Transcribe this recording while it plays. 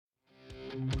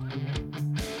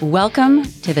Welcome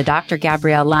to the Dr.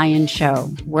 Gabrielle Lyon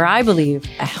Show, where I believe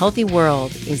a healthy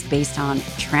world is based on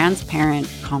transparent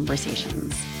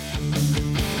conversations.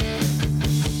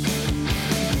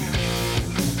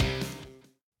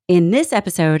 In this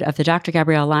episode of the Dr.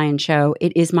 Gabrielle Lyon Show,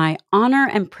 it is my honor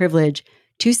and privilege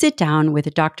to sit down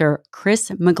with Dr. Chris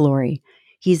McGlory.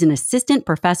 He's an assistant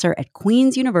professor at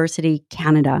Queen's University,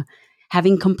 Canada,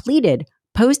 having completed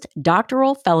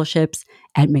postdoctoral fellowships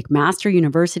at McMaster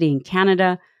University in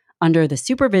Canada under the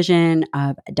supervision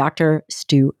of Dr.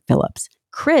 Stu Phillips.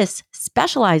 Chris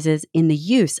specializes in the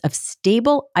use of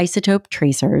stable isotope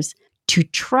tracers to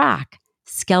track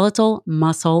skeletal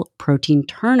muscle protein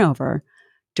turnover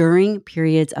during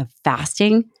periods of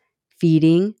fasting,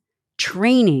 feeding,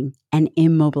 training, and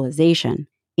immobilization.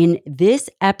 In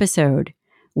this episode,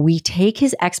 we take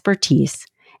his expertise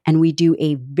and we do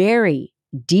a very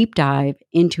deep dive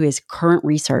into his current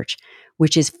research,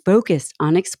 which is focused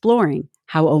on exploring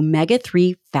how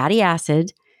omega-3 fatty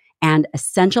acids and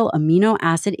essential amino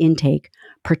acid intake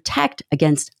protect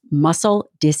against muscle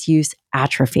disuse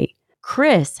atrophy.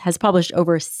 Chris has published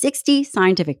over 60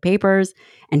 scientific papers,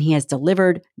 and he has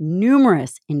delivered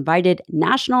numerous invited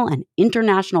national and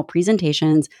international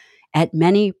presentations at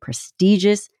many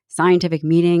prestigious scientific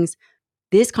meetings.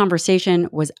 This conversation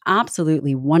was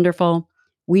absolutely wonderful.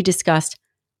 We discussed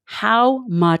how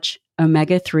much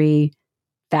omega-3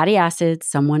 fatty acids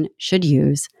someone should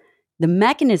use, the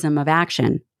mechanism of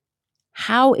action,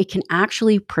 how it can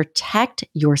actually protect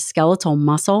your skeletal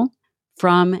muscle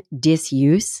from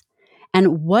disuse,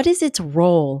 and what is its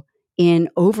role in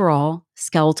overall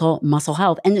skeletal muscle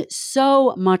health, and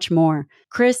so much more.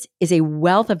 Chris is a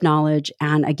wealth of knowledge,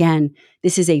 and again,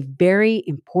 this is a very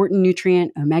important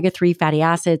nutrient, omega-3 fatty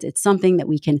acids. It's something that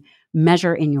we can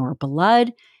measure in your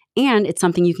blood, and it's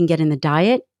something you can get in the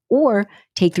diet or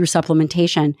take through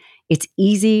supplementation. It's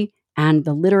easy, and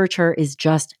the literature is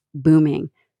just booming.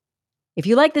 If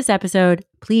you like this episode,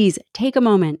 please take a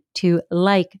moment to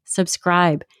like,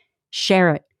 subscribe,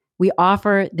 share it. We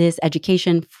offer this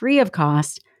education free of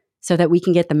cost so that we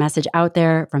can get the message out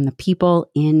there from the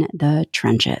people in the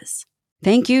trenches.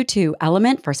 Thank you to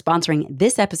Element for sponsoring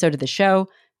this episode of the show.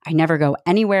 I never go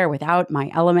anywhere without my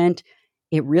Element.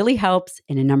 It really helps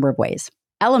in a number of ways.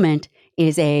 Element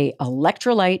is a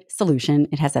electrolyte solution.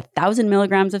 It has 1,000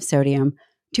 milligrams of sodium,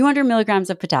 200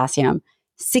 milligrams of potassium,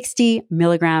 60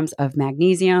 milligrams of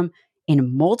magnesium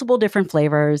in multiple different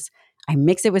flavors. I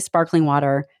mix it with sparkling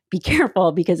water. Be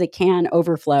careful because it can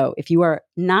overflow if you are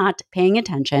not paying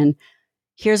attention.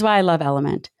 Here's why I love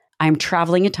Element. I'm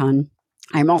traveling a ton.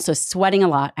 I'm also sweating a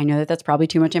lot. I know that that's probably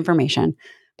too much information,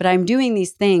 but I'm doing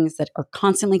these things that are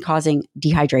constantly causing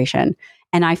dehydration.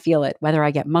 And I feel it, whether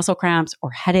I get muscle cramps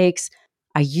or headaches.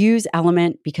 I use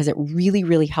Element because it really,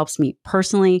 really helps me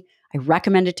personally. I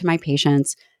recommend it to my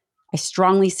patients. I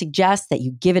strongly suggest that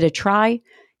you give it a try.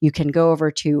 You can go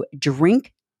over to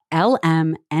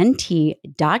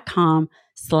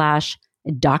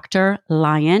drinklmnt.com/Dr.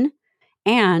 Lyon.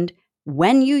 And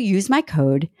when you use my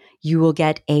code, you will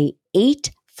get a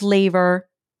 8 flavor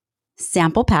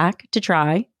sample pack to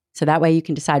try. So that way you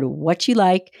can decide what you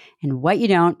like and what you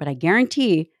don't, but I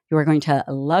guarantee you are going to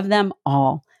love them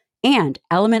all. And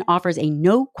Element offers a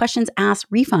no questions asked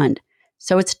refund,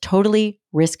 so it's totally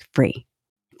risk-free.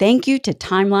 Thank you to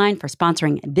Timeline for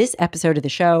sponsoring this episode of the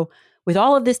show. With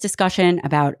all of this discussion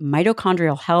about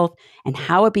mitochondrial health and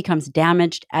how it becomes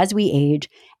damaged as we age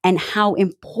and how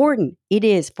important it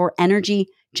is for energy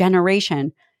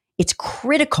generation, it's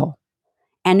critical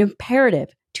and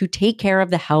imperative to take care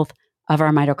of the health of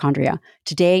our mitochondria.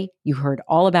 Today, you heard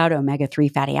all about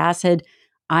omega-3 fatty acid.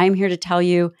 I'm here to tell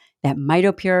you that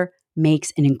MitoPure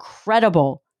makes an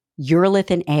incredible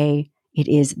urolithin A. It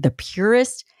is the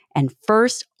purest and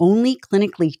first only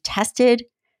clinically tested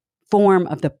form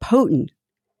of the potent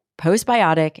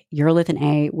postbiotic urolithin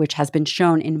A, which has been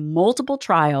shown in multiple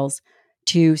trials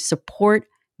to support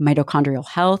mitochondrial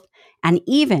health and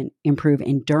even improve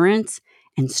endurance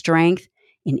and strength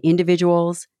in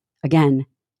individuals. Again,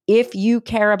 if you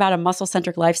care about a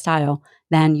muscle-centric lifestyle,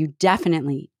 then you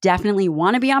definitely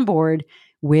want to be on board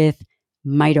with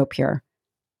MitoPure.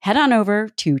 Head on over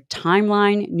to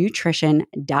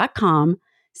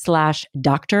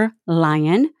timelinenutrition.com/Dr.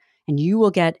 Lyon, and you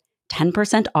will get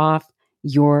 10% off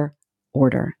your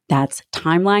order. That's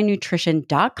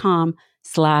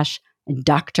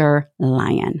timelinenutrition.com/Dr.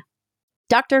 Lyon.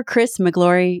 Dr. Chris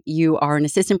McGlory, you are an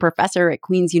assistant professor at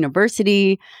Queen's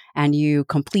University, and you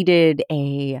completed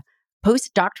a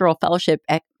postdoctoral fellowship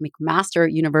at McMaster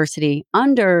University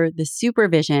under the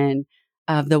supervision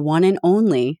of the one and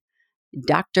only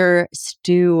Dr.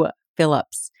 Stu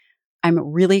Phillips. I'm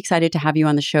really excited to have you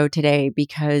on the show today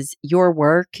because your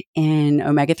work in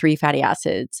omega-3 fatty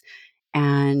acids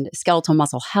and skeletal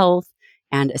muscle health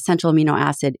and essential amino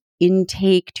acid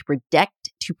intake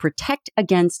to protect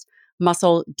against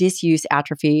muscle disuse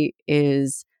atrophy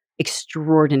is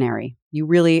extraordinary. You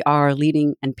really are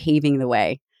leading and paving the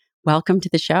way. Welcome to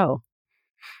the show.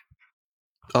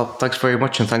 Oh, thanks very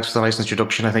much, and thanks for the nice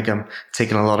introduction. I think I'm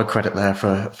taking a lot of credit there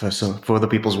for other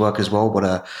people's work as well,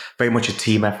 but very much a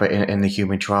team effort in the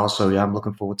human trial. So yeah, I'm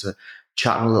looking forward to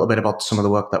chatting a little bit about some of the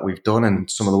work that we've done and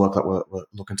some of the work that we're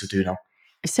looking to do now.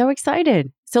 So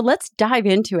excited. So let's dive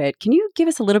into it. Can you give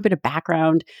us a little bit of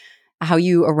background, how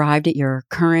you arrived at your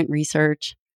current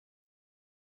research?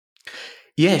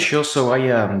 Yeah, sure. So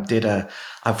I'm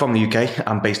from the UK.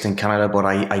 I'm based in Canada, but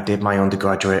I did my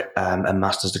undergraduate and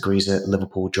master's degrees at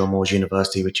Liverpool John Moores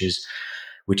University, which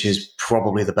is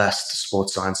probably the best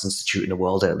sports science institute in the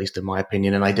world, at least in my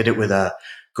opinion. And I did it with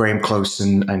Graham Close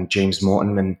and James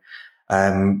Morton.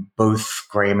 And both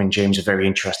Graham and James are very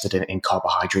interested in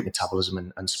carbohydrate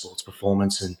metabolism and sports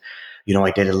performance. And,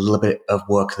 I did a little bit of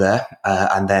work there.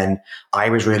 And then I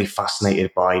was really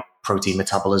fascinated by protein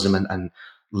metabolism and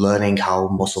learning how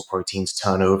muscle proteins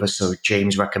turn over. So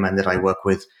James recommended I work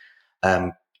with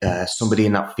um, somebody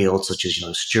in that field, such as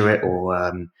Stuart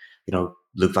or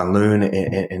Luke Van Loon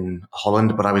in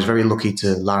Holland. But I was very lucky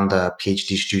to land a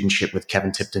PhD studentship with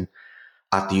Kevin Tipton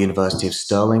at the University of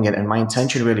Stirling, and my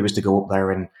intention really was to go up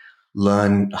there and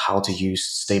learn how to use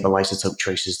stable isotope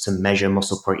traces to measure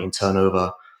muscle protein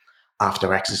turnover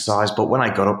after exercise. But when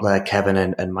I got up there, Kevin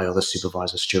and my other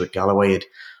supervisor, Stuart Galloway, had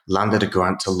landed a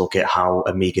grant to look at how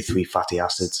omega-3 fatty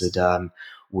acids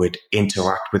would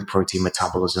interact with protein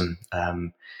metabolism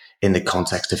in the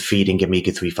context of feeding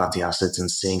omega-3 fatty acids and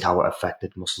seeing how it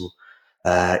affected muscle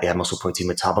protein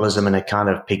metabolism. And it kind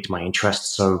of piqued my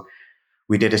interest. So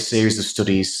we did a series of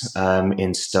studies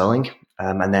in Stirling.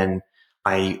 And then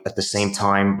at the same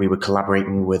time, we were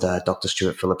collaborating with Dr.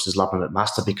 Stuart Phillips's lab at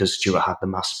McMaster because Stuart had the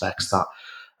mass specs that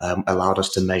allowed us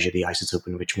to measure the isotope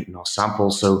enrichment in our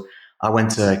samples. So I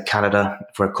went to Canada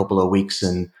for a couple of weeks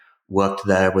and worked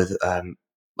there with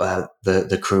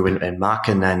the crew in Mac.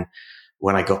 And then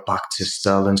when I got back to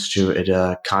Stirling, Stuart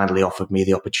had kindly offered me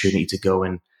the opportunity to go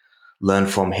and learn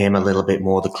from him a little bit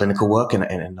more the clinical work in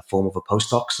the form of a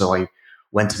postdoc. So I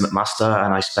went to McMaster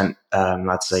and I spent,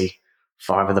 I'd say,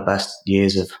 5 of the best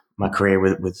years of my career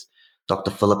with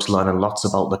Dr. Phillips, learning lots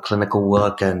about the clinical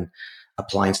work and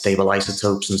applying stable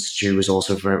isotopes. And Stu was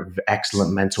also a very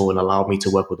excellent mentor and allowed me to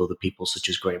work with other people such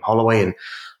as Graham Holloway and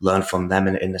learn from them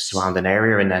in the surrounding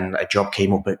area. And then a job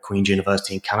came up at Queen's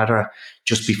University in Canada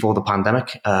just before the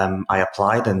pandemic. I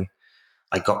applied and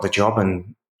I got the job,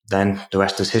 and then the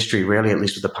rest is history, really, at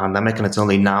least with the pandemic. And it's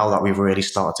only now that we've really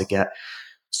started to get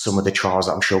some of the trials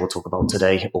that I'm sure we'll talk about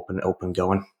today up and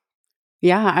going.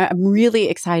 Yeah, I'm really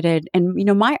excited. And,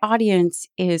 my audience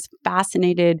is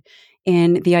fascinated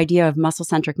in the idea of muscle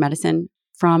centric medicine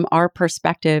from our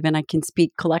perspective. And I can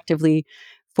speak collectively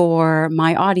for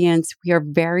my audience. We are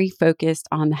very focused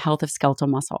on the health of skeletal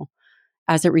muscle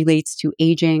as it relates to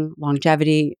aging,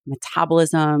 longevity,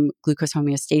 metabolism, glucose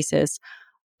homeostasis.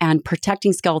 And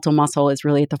protecting skeletal muscle is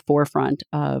really at the forefront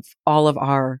of all of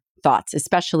our thoughts,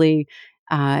 especially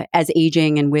as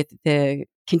aging and with the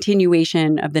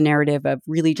continuation of the narrative of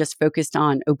really just focused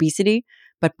on obesity,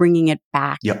 but bringing it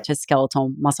back Yep. to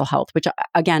skeletal muscle health, which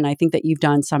again, I think that you've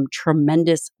done some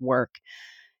tremendous work.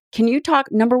 Can you talk?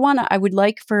 Number one, I would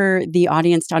like for the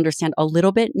audience to understand a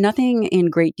little bit, nothing in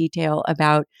great detail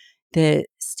about the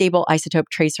stable isotope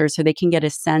tracers so they can get a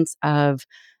sense of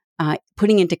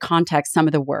putting into context some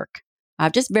of the work.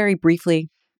 Just very briefly.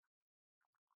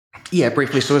 Yeah,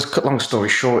 briefly. So, as cut long story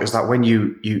short, is that when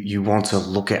you want to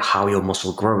look at how your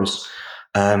muscle grows,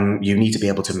 you need to be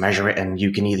able to measure it, and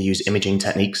you can either use imaging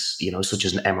techniques, such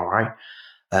as an MRI,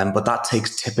 but that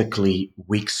takes typically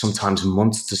weeks, sometimes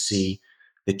months, to see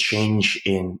the change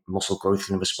in muscle growth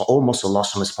and response, or muscle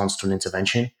loss in response to an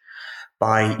intervention.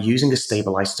 By using a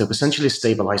stable isotope. Essentially, a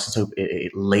stable isotope,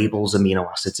 it labels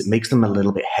amino acids. It makes them a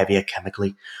little bit heavier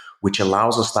chemically, which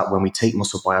allows us that when we take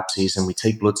muscle biopsies and we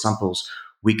take blood samples,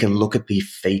 we can look at the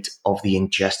fate of the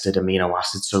ingested amino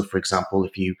acids. So, for example,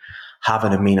 if you have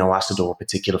an amino acid or a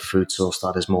particular food source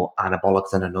that is more anabolic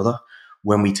than another,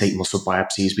 when we take muscle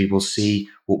biopsies, we will see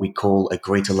what we call a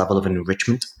greater level of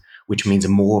enrichment, which means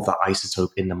more of that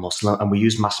isotope in the muscle. And we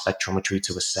use mass spectrometry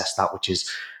to assess that, which is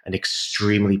an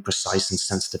extremely precise and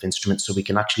sensitive instrument. So we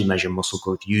can actually measure muscle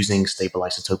growth using stable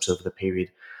isotopes over the period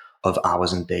of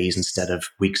hours and days instead of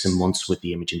weeks and months with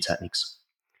the imaging techniques.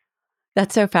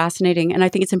 That's so fascinating. And I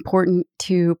think it's important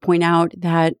to point out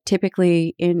that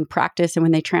typically in practice and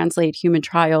when they translate human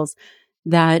trials,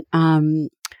 that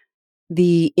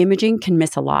the imaging can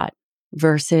miss a lot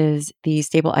versus the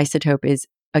stable isotope is,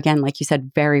 again, like you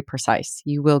said, very precise.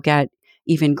 You will get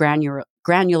even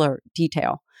granular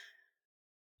detail.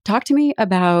 Talk to me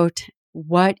about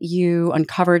what you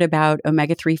uncovered about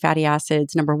omega-3 fatty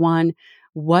acids. Number one,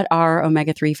 what are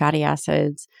omega-3 fatty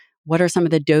acids? What are some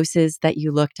of the doses that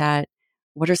you looked at?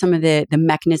 What are some of the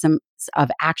mechanisms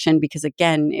of action? Because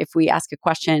again, if we ask a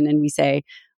question and we say,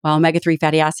 well, omega-3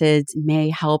 fatty acids may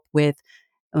help with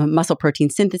muscle protein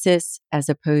synthesis as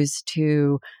opposed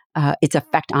to its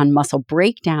effect on muscle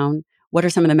breakdown, what are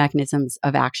some of the mechanisms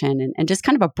of action? And just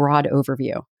kind of a broad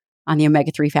overview on the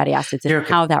omega-3 fatty acids and Here,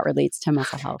 how that relates to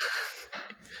muscle health.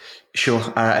 sure.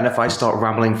 And if I start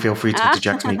rambling, feel free to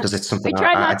interject me because it's something I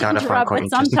try I not to kind of find interrupt, quite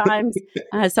but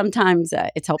interesting. sometimes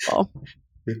it's helpful.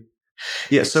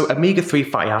 Yeah, so omega-3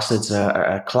 fatty acids are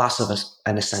a class of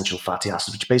an essential fatty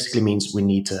acid, which basically means we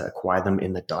need to acquire them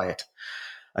in the diet.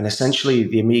 And essentially,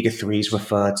 the omega-3s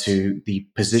refer to the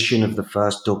position of the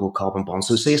first double carbon bond.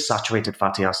 So say a saturated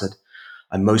fatty acid,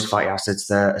 and most fatty acids,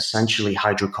 they're essentially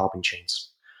hydrocarbon chains.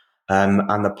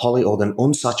 And the poly or the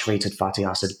unsaturated fatty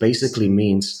acid basically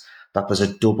means that there's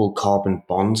a double carbon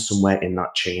bond somewhere in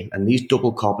that chain. And these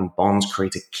double carbon bonds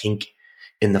create a kink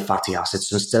in the fatty acid.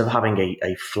 So instead of having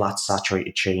a flat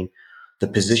saturated chain, the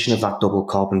position of that double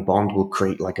carbon bond will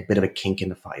create like a bit of a kink in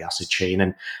the fatty acid chain.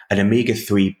 And an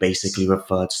omega-3 basically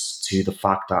refers to the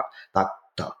fact that that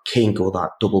kink or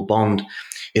that double bond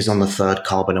is on the third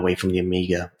carbon away from the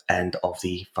omega end of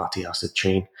the fatty acid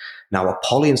chain. Now, a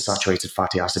polyunsaturated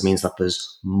fatty acid means that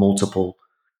there's multiple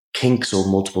kinks or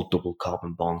multiple double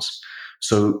carbon bonds.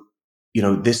 So,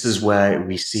 this is where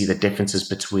we see the differences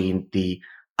between the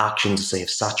actions, say, of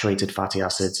saturated fatty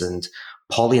acids and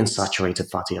polyunsaturated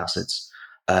fatty acids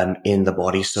in the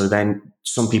body. So then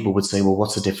some people would say, well,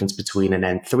 what's the difference between an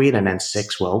N3 and an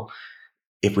N6? Well,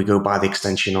 if we go by the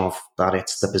extension of that,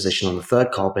 it's the position on the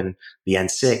third carbon, the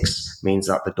N6 means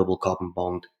that the double carbon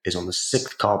bond is on the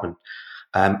sixth carbon.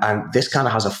 And this kind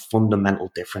of has a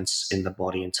fundamental difference in the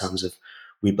body in terms of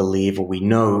we believe or we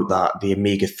know that the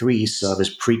omega-3s serve as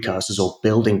precursors or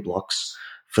building blocks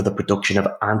for the production of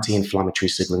anti-inflammatory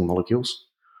signaling molecules,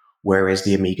 whereas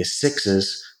the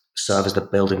omega-6s serve as the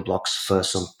building blocks for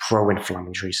some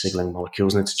pro-inflammatory signaling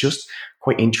molecules. And it's just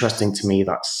quite interesting to me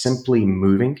that simply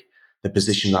moving the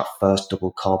position of that first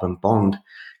double carbon bond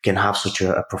can have such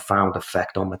a profound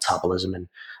effect on metabolism and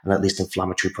at least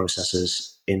inflammatory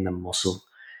processes in the muscle.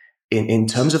 In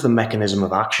terms of the mechanism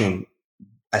of action,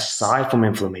 aside from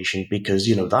inflammation, because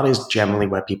that is generally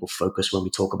where people focus when we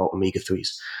talk about omega-3s.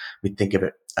 We think of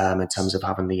it in terms of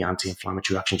having the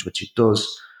anti-inflammatory actions, which it does,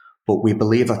 but we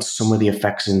believe that some of the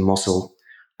effects in muscle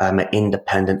are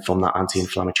independent from that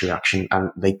anti-inflammatory action,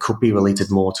 and they could be related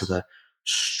more to the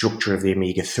structure of the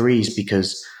omega-3s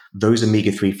because those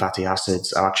omega-3 fatty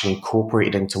acids are actually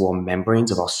incorporated into our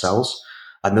membranes of our cells,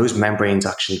 and those membranes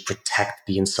actually protect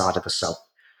the inside of the cell.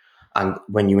 And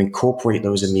when you incorporate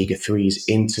those omega-3s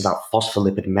into that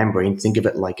phospholipid membrane, think of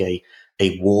it like a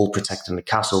wall protecting the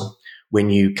castle. When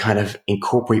you kind of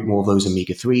incorporate more of those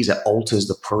omega-3s, it alters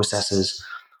the processes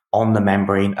on the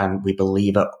membrane, and we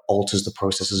believe it alters the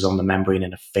processes on the membrane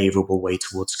in a favorable way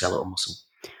towards skeletal muscle.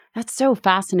 That's so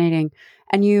fascinating.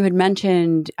 And you had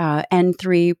mentioned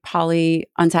N3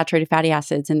 polyunsaturated fatty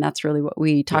acids, and that's really what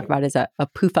we talk about as a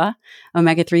PUFA,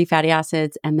 omega-3 fatty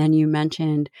acids. And then you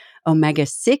mentioned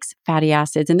omega-6 fatty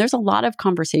acids. And there's a lot of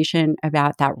conversation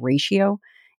about that ratio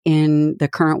in the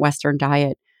current Western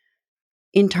diet.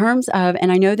 In terms of,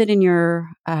 and I know that in your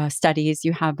studies,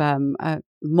 you have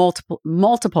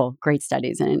multiple great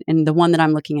studies. And the one that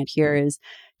I'm looking at here is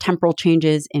temporal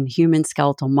changes in human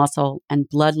skeletal muscle and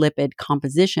blood lipid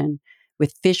composition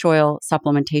with fish oil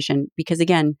supplementation. Because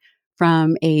again,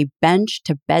 from a bench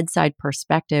to bedside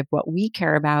perspective, what we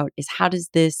care about is how does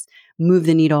this move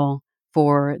the needle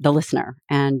for the listener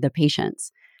and the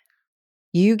patients.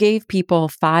 You gave people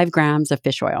 5 grams of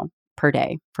fish oil per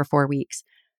day for 4 weeks.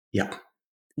 Yeah.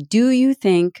 Do you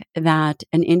think that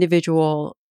an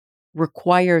individual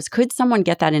could someone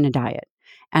get that in a diet?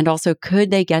 And also, could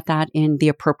they get that in the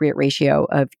appropriate ratio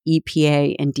of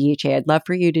EPA and DHA? I'd love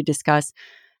for you to discuss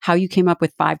how you came up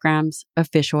with 5 grams of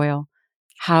fish oil,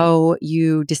 how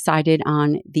you decided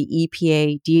on the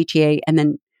EPA, DHA, and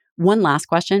then one last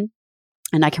question,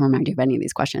 and I can remind you of any of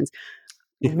these questions.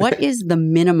 What is the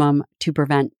minimum to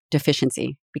prevent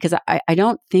deficiency? Because I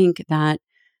don't think that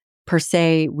per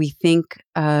se, we think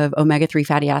of omega-3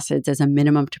 fatty acids as a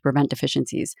minimum to prevent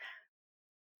deficiencies.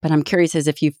 But I'm curious as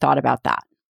if you've thought about that.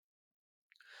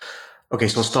 Okay,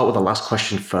 so I'll start with the last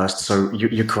question first. So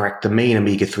you're correct. The main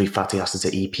omega-3 fatty acids are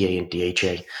EPA and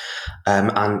DHA.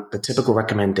 And the typical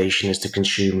recommendation is to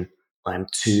consume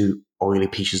two oily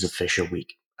pieces of fish a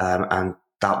week. And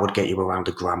that would get you around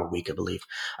a gram a week, I believe.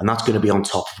 And that's going to be on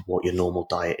top of what your normal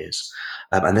diet is.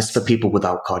 And this is for people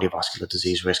without cardiovascular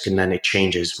disease risk. And then it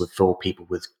changes for people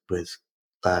with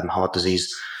heart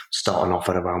disease, starting off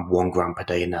at around 1 gram per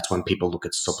day. And that's when people look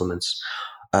at supplements.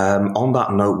 On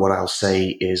that note, what I'll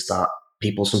say is that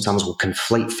people sometimes will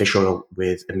conflate fish oil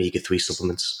with omega-3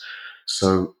 supplements.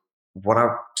 So what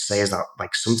I say is that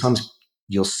like sometimes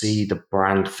you'll see the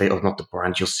brand, or not the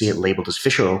brand, you'll see it labeled as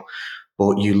fish oil,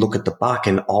 but you look at the back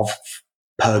and of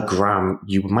per gram,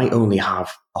 you might only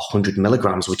have 100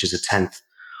 milligrams, which is a tenth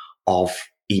of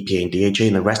EPA and DHA,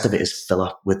 and the rest of it is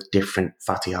filler with different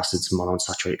fatty acids,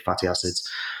 monounsaturated fatty acids.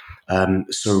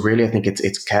 So really, I think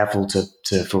it's careful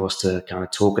for us to kind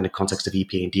of talk in the context of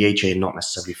EPA and DHA, and not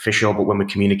necessarily fish oil. But when we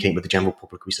communicate with the general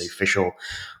public, we say fish oil.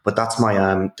 But that's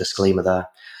my disclaimer there.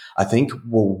 I think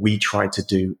what we try to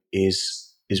do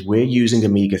is we're using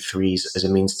omega-3s as a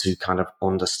means to kind of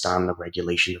understand the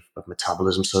regulation of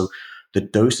metabolism. So the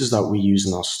doses that we use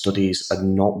in our studies are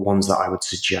not ones that I would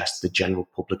suggest the general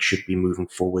public should be moving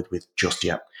forward with just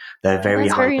yet. They're Oh, very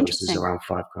that's high very doses, interesting. around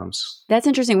 5 grams. That's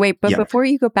interesting. Wait, but Yeah, before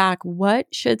you go back, what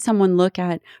should someone look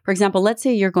at? For example, let's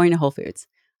say you're going to Whole Foods.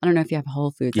 I don't know if you have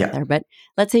Whole Foods up yeah. there, but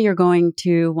let's say you're going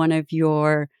to one of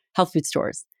your health food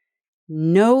stores.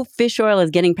 No fish oil is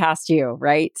getting past you,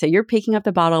 right? So you're picking up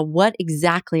the bottle. What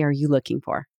exactly are you looking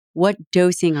for? What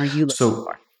dosing are you looking So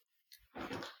for?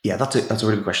 yeah, that's a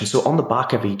really good question. So on the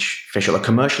back of each fish oil, a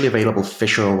commercially available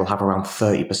fish oil will have around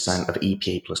 30% of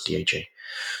EPA plus DHA.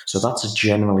 So that's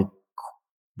generally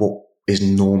what is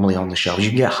normally on the shelves.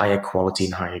 You can get higher quality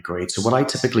and higher grade. So what I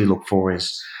typically look for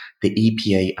is the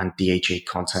EPA and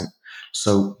DHA content.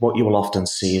 So what you will often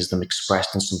see is them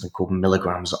expressed in something called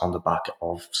milligrams on the back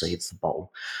of, say, it's the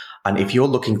bottle. And if you're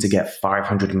looking to get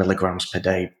 500 milligrams per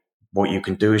day, what you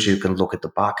can do is you can look at the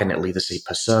back and it'll either say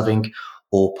per serving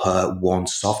or per one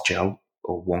soft gel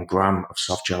or 1 gram of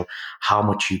soft gel, how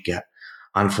much you get.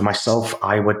 And for myself,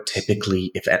 I would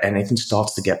typically, if anything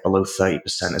starts to get below 30%,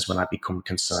 is when I become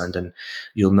concerned. And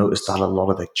you'll notice that a lot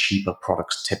of the cheaper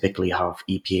products typically have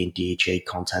EPA and DHA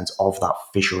content of that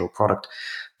fish oil product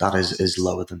that is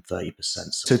lower than 30%.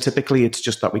 So typically it's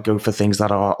just that we go for things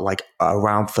that are like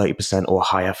around 30% or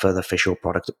higher for the fish oil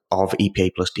product of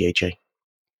EPA plus DHA.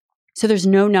 So there's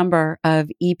no number of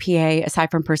EPA aside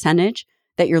from percentage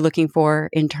that you're looking for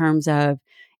in terms of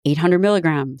 800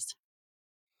 milligrams.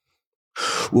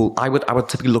 Well, I would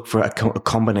typically look for a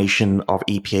combination of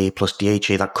EPA plus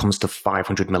DHA that comes to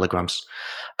 500 milligrams.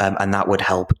 And that would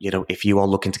help, if you are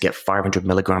looking to get 500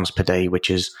 milligrams per day, which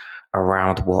is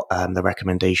around what the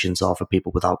recommendations are for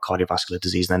people without cardiovascular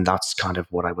disease, then that's kind of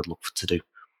what I would look to do.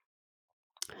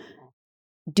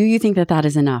 Do you think that that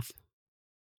is enough?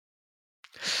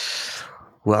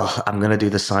 Well, I'm going to do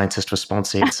the scientist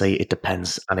response here and say it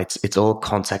depends, and it's all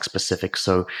context specific.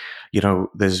 So,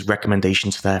 there's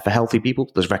recommendations there for healthy people.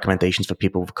 There's recommendations for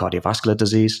people with cardiovascular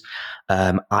disease.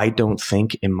 I don't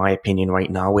think, in my opinion, right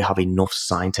now we have enough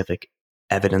scientific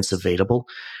evidence available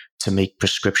to make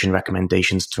prescription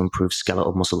recommendations to improve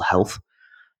skeletal muscle health.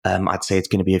 I'd say it's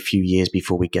going to be a few years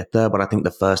before we get there, but I think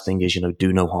the first thing is,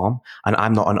 do no harm. And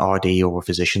I'm not an RD or a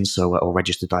physician, or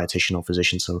registered dietitian or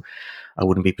physician, so I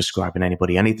wouldn't be prescribing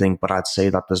anybody anything. But I'd say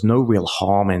that there's no real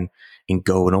harm in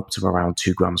going up to around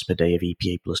 2 grams per day of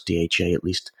EPA plus DHA, at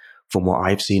least from what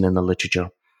I've seen in the literature.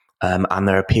 And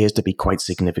there appears to be quite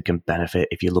significant benefit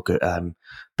if you look at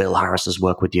Bill Harris's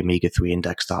work with the omega-3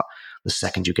 index, that the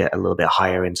second you get a little bit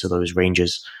higher into those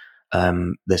ranges,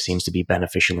 there seems to be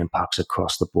beneficial impacts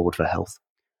across the board for health.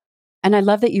 And I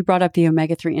love that you brought up the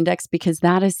omega-3 index because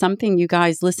that is something you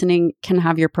guys listening can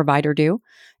have your provider do.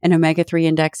 An omega-3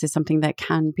 index is something that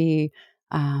can be,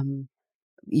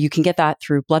 you can get that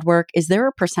through blood work. Is there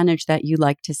a percentage that you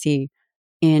like to see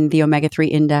in the omega-3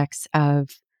 index of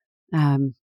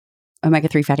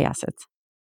omega-3 fatty acids?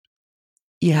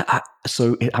 Yeah,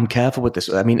 so I'm careful with this.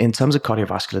 I mean, in terms of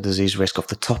cardiovascular disease risk, off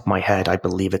the top of my head, I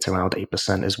believe it's around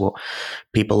 8% is what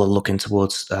people are looking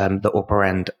towards, the upper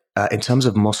end. In terms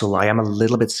of muscle, I am a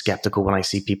little bit skeptical when I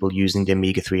see people using the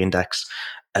omega-3 index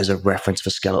as a reference for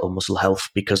skeletal muscle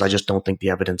health, because I just don't think the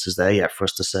evidence is there yet for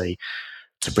us to say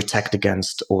to protect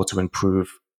against or to improve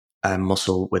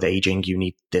muscle with aging, you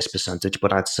need this percentage.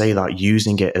 But I'd say that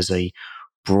using it as a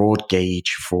broad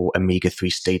gauge for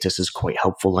omega-3 status is quite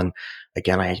helpful. And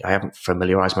again, I haven't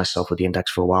familiarized myself with the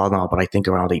index for a while now, but I think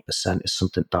around 8% is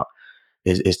something that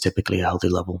is typically a healthy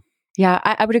level. Yeah,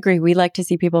 I would agree. We like to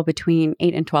see people between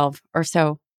 8 and 12 or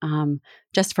so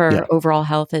Just Yeah. for overall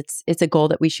health, it's a goal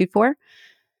that we shoot for.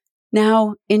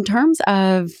 Now, in terms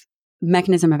of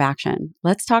mechanism of action,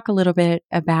 let's talk a little bit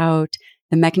about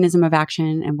the mechanism of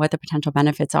action and what the potential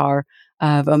benefits are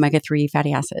of omega-3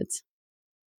 fatty acids.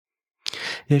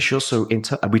 Yeah, sure. So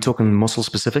are we talking muscle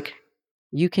specific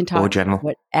You can or talk general?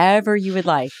 whatever you would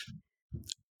like.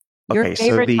 Your Okay, so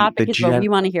favorite the topic is what gen we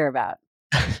want to hear about.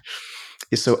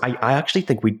 so I actually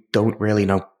think we don't really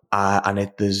know,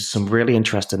 there's some really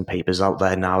interesting papers out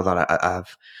there now that I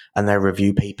have, and they're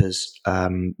review papers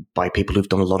by people who've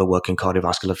done a lot of work in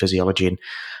cardiovascular physiology, and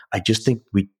I just think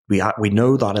we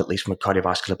know that at least from a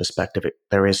cardiovascular perspective,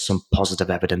 there is some positive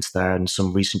evidence there, and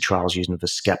some recent trials using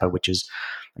Vascepa, which is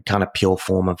a kind of pure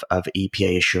form of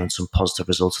EPA, is showing some positive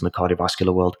results in the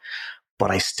cardiovascular world.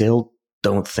 But I still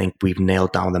don't think we've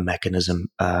nailed down the mechanism,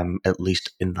 at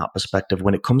least in that perspective.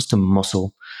 When it comes to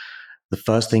muscle, the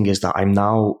first thing is that I'm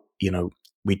now,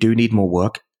 we do need more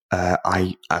work.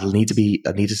 I need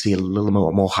to see a little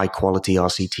more high quality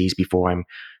RCTs before I'm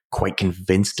quite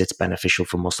convinced it's beneficial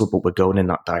for muscle, but we're going in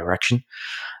that direction.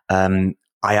 Um,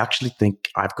 I actually think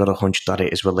I've got a hunch that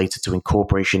it is related to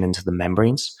incorporation into the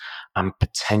membranes and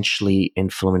potentially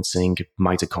influencing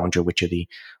mitochondria, which are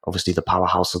obviously the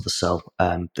powerhouse of the cell.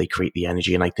 They create the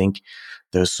energy. And I think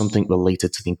there's something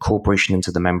related to the incorporation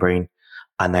into the membrane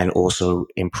and then also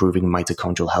improving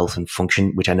mitochondrial health and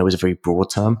function, which I know is a very broad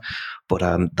term, but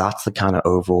that's the kind of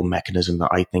overall mechanism that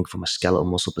I think from a skeletal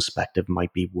muscle perspective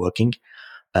might be working.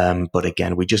 But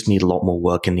again, we just need a lot more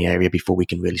work in the area before we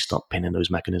can really start pinning those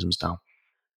mechanisms down.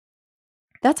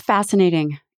 That's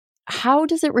fascinating. How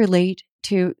does it relate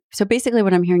to? So basically,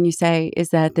 what I'm hearing you say is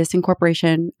that this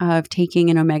incorporation of taking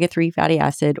an omega-3 fatty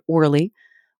acid orally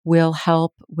will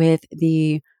help with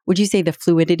would you say the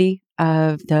fluidity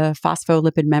of the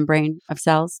phospholipid membrane of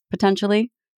cells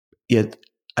potentially? Yeah,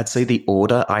 I'd say the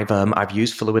order. I've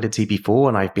used fluidity before,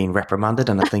 and I've been reprimanded,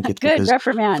 and I think it's Good because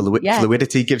reprimand. Yes.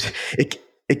 fluidity gives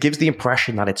it gives the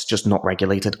impression that it's just not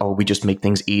regulated, or we just make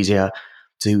things easier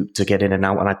to get in and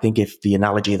out. And I think if the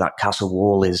analogy of that castle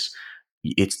wall is,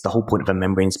 it's the whole point of a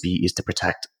membrane is to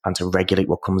protect and to regulate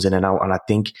what comes in and out. And I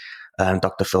think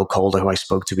Dr. Phil Calder, who I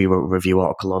spoke to, we wrote a review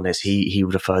article on this. He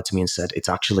referred to me and said it's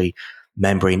actually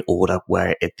membrane order,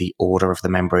 where the order of the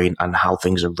membrane and how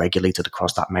things are regulated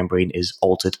across that membrane is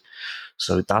altered.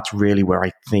 So that's really where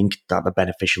I think that the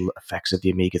beneficial effects of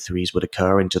the omega-3s would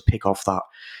occur. And to pick off that,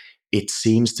 it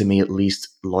seems to me at least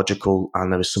logical,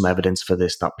 and there is some evidence for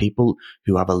this, that people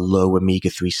who have a low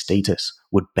omega-3 status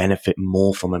would benefit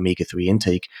more from omega-3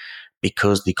 intake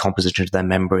because the composition of their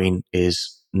membrane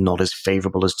is not as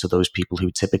favorable as to those people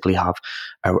who typically have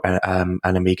an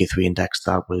omega-3 index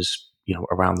that was,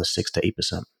 around the 6 to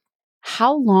 8%.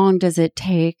 How long does it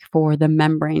take for the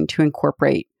membrane to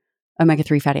incorporate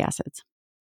omega-3 fatty acids?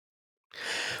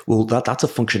 Well, that's a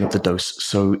function of the dose.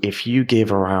 So if you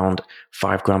give around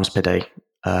 5 grams per day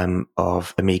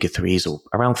of omega-3s, or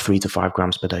around 3 to 5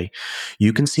 grams per day,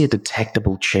 you can see a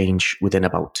detectable change within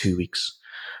about 2 weeks.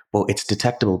 But it's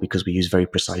detectable because we use very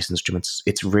precise instruments.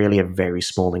 It's really a very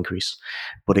small increase.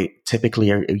 But it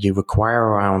typically, you require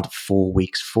around 4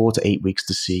 weeks, 4 to 8 weeks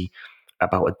to see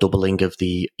about a doubling of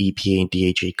the EPA and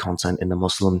DHA content in the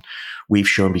muscle. And we've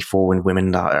shown before in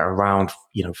women that are around,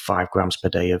 5 grams per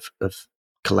day of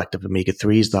collective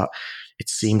omega-3s, that it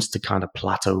seems to kind of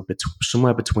plateau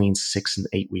somewhere between 6 and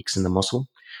 8 weeks in the muscle.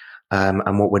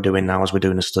 And what we're doing now is we're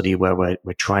doing a study where we're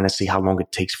trying to see how long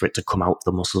it takes for it to come out of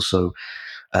the muscle. So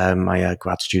my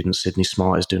grad student, Sydney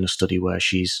Smart, is doing a study where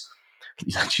it's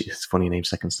a funny name,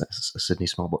 second Sydney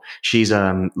Smart, but she's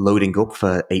loading up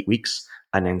for 8 weeks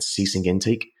and then ceasing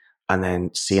intake and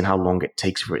then seeing how long it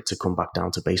takes for it to come back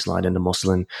down to baseline in the muscle,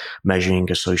 and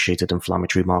measuring associated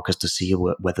inflammatory markers to see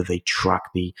whether they track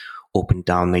the up and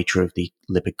down nature of the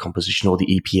lipid composition or the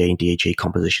EPA and DHA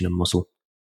composition in muscle.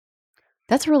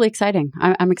 That's really exciting.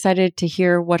 I'm excited to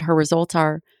hear what her results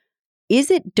are. Is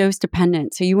it dose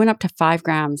dependent? So you went up to 5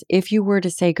 grams. If you were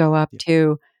to say go up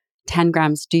to 10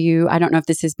 grams, I don't know if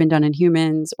this has been done in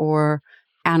humans or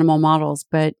animal models,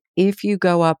 but if you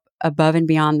go up above and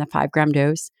beyond the 5 gram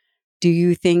dose, do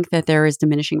you think that there is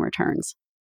diminishing returns?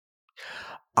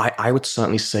 I would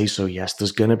certainly say so, yes.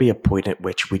 There's going to be a point at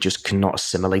which we just cannot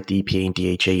assimilate the EPA and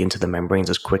DHA into the membranes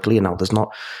as quickly. And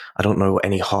now I don't know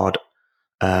any hard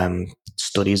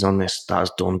studies on this that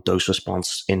has done dose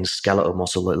response in skeletal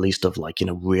muscle, at least of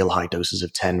real high doses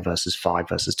of 10 versus 5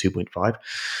 versus 2.5.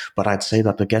 But I'd say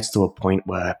that there gets to a point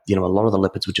where, a lot of the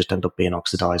lipids would just end up being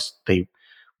oxidized. They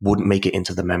wouldn't make it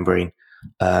into the membrane.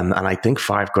 And I think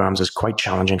 5 grams is quite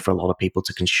challenging for a lot of people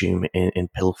to consume in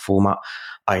pill format.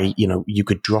 You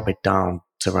could drop it down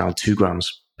to around 2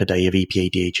 grams per day of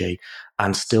EPA DHA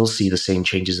and still see the same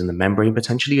changes in the membrane.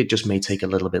 Potentially, it just may take a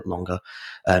little bit longer,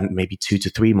 maybe 2 to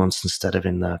 3 months instead of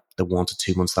in the 1 to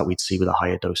 2 months that we'd see with a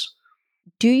higher dose.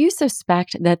 Do you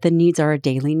suspect that the needs are a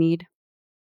daily need?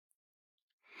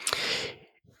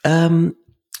 Um,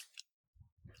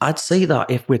 I'd say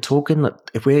that if we're talking that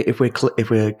if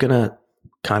we're gonna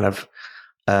kind of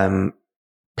um,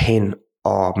 pin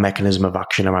our mechanism of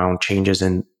action around changes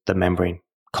in the membrane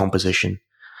composition,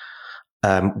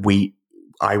 we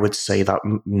I would say that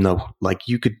no, like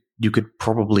you could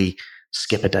probably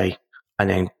skip a day and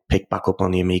then pick back up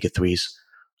on the omega threes,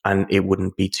 and it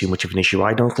wouldn't be too much of an issue.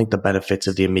 I don't think the benefits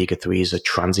of the omega threes are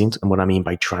transient, and what I mean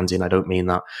by transient, I don't mean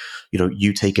that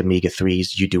you take omega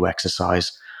threes, you do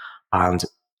exercise, and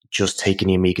just taking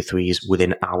the omega threes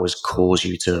within hours cause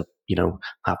you to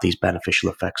have these beneficial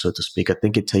effects, so to speak. I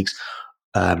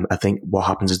think what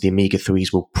happens is the omega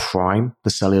 3s will prime the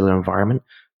cellular environment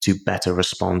to better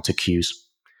respond to cues,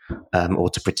 or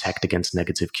to protect against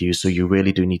negative cues. So you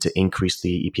really do need to increase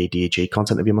the EPA DHA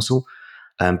content of your muscle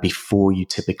before you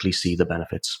typically see the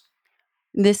benefits.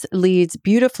 This leads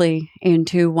beautifully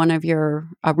into one of your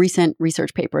recent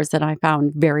research papers that I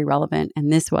found very relevant.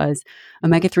 And this was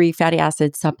omega 3 fatty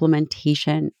acid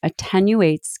supplementation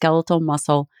attenuates skeletal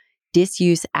muscle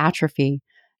disuse atrophy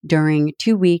during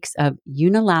 2 weeks of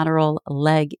unilateral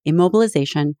leg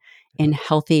immobilization in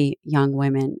healthy young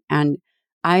women. And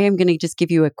I am going to just give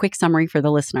you a quick summary for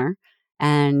the listener.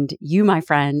 And you, my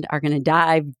friend, are going to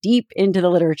dive deep into the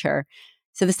literature.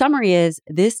 So the summary is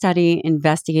this study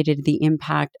investigated the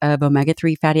impact of omega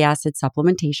 3 fatty acid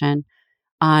supplementation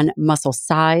on muscle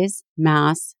size,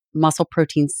 mass, muscle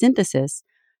protein synthesis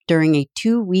during a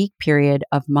 2-week period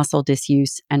of muscle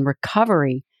disuse and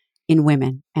recovery in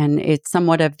women. And it's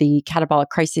somewhat of the catabolic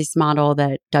crisis model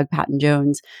that Doug Patton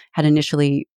Jones had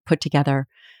initially put together.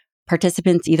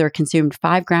 Participants either consumed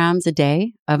 5 grams a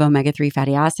day of omega 3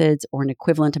 fatty acids or an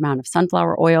equivalent amount of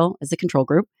sunflower oil as a control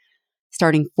group,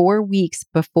 starting 4 weeks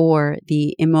before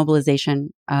the immobilization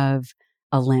of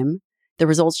a limb. The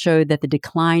results showed that the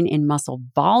decline in muscle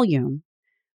volume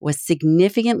was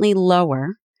significantly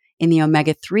lower in the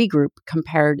omega 3 group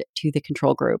compared to the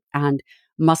control group, and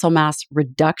muscle mass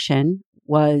reduction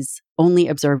was only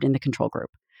observed in the control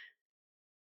group.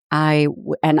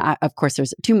 Of course,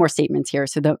 there's 2 more statements here.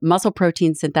 So the muscle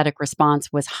protein synthetic response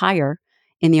was higher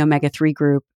in the omega 3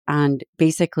 group, and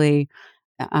basically,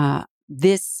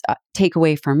 this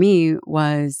takeaway for me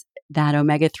was that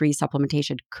omega 3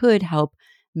 supplementation could help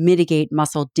mitigate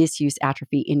muscle disuse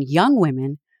atrophy in young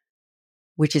women,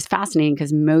 which is fascinating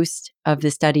because most of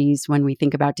the studies, when we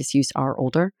think about disuse, are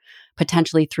older,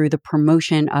 potentially through the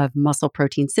promotion of muscle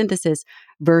protein synthesis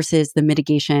versus the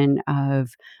mitigation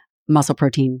of muscle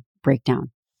protein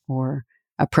breakdown or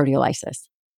a proteolysis.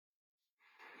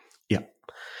 Yeah.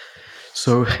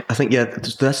 So I think,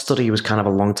 that study was kind of a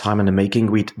long time in the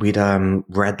making. We'd read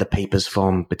the papers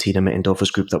from Bettina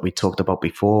Mittendorfer's group that we talked about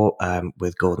before,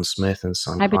 with Gordon Smith and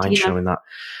Sam Hi, Klein, Bettina. showing that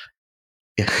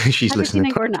she's Hi, listening.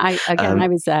 Bettina Gordon. I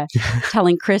was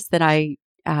telling Chris that I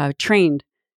trained.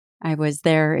 I was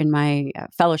there in my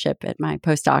fellowship at my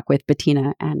postdoc with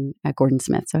Bettina and Gordon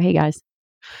Smith. So, hey, guys.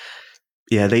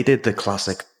 Yeah, they did the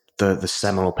classic, the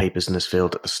seminal papers in this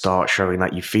field at the start, showing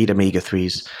that you feed omega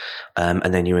threes,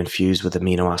 and then you infuse with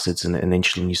amino acids and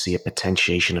insulin. You see a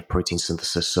potentiation of protein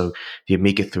synthesis. So the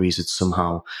omega threes had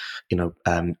somehow,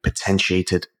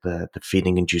 potentiated the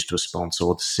feeding induced response,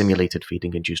 or the simulated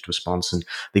feeding induced response, and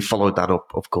they followed that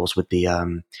up, of course, with the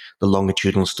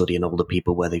longitudinal study in older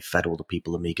people where they fed older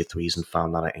people omega threes and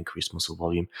found that it increased muscle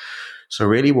volume. So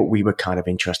really what we were kind of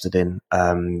interested in,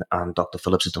 and Dr.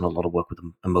 Phillips has done a lot of work with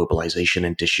immobilization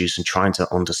and disuse and trying to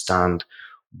understand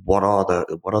what are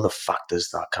the factors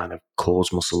that kind of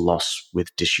cause muscle loss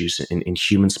with disuse in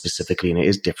humans specifically, and it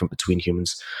is different between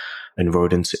humans and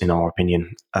rodents in our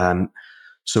opinion.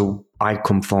 So I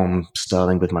come from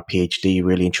Sterling with my PhD,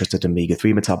 really interested in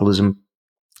omega-3 metabolism.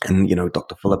 And,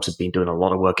 Dr. Phillips had been doing a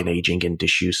lot of work in aging and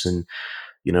disuse, and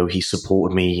he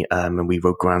supported me, and we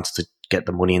wrote grants to get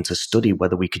the money in to study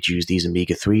whether we could use these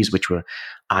omega 3s, which were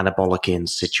anabolic in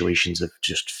situations of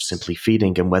just simply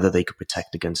feeding, and whether they could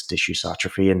protect against disuse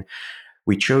atrophy. And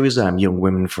we chose young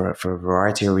women for a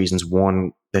variety of reasons.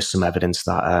 One, there's some evidence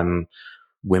that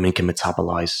women can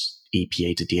metabolize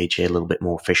EPA to DHA a little bit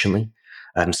more efficiently.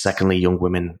 Secondly, young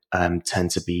women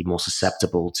tend to be more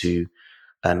susceptible to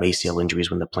ACL injuries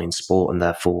when they're playing sport, and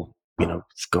therefore,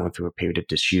 going through a period of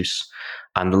disuse.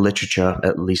 And the literature,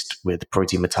 at least with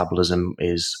protein metabolism,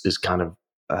 is kind of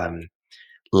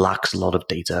lacks a lot of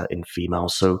data in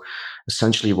females. So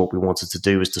essentially what we wanted to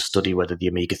do is to study whether the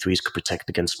omega 3s could protect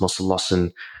against muscle loss.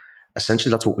 And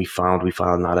essentially that's what we found. We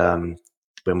found that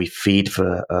when we feed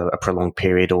for a prolonged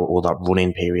period or that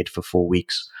run-in period for 4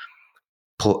 weeks,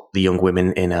 put the young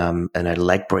women in a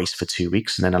leg brace for 2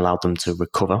 weeks, and then allowed them to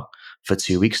recover for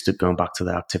 2 weeks to going back to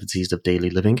their activities of daily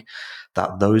living,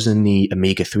 that those in the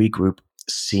omega-3 group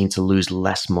seem to lose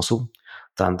less muscle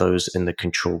than those in the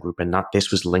control group, and that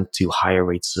this was linked to higher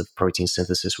rates of protein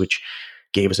synthesis, which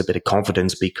gave us a bit of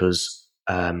confidence because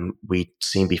we'd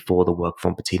seen before the work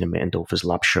from Bettina Mittendorfer's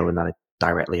lab showing that it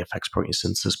directly affects protein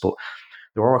synthesis. But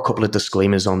there are a couple of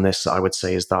disclaimers on this. I would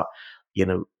say is that, you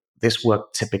know, this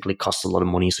work typically costs a lot of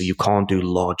money, so you can't do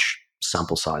large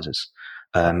sample sizes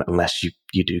unless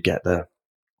you do get the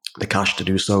cash to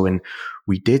do so. And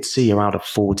we did see around a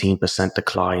 14%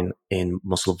 decline in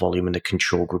muscle volume in the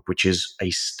control group, which is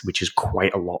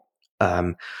quite a lot.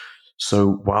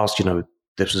 So whilst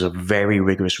this was a very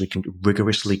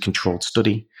rigorously controlled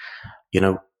study, you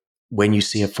know, when you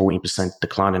see a 14%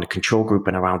 decline in a control group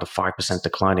and around a 5%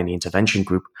 decline in the intervention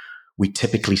group, we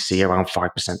typically see around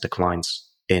 5% declines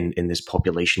in this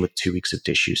population with 2 weeks of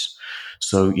disuse.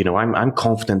 So, I'm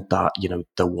confident that,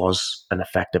 there was an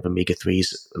effect of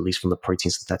omega-3s, at least from the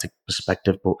protein synthetic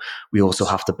perspective, but we also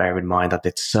have to bear in mind that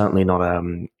it's certainly not,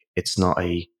 it's not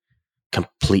a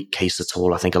complete case at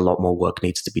all. I think a lot more work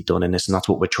needs to be done in this, and that's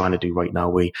what we're trying to do right now.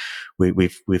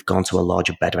 We've gone to a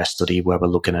larger bed rest study where we're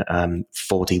looking at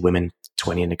 40 women,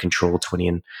 20 in a control, 20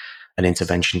 in an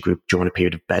intervention group during a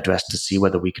period of bed rest to see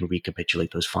whether we can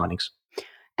recapitulate those findings.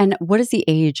 And what is the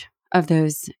age of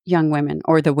those young women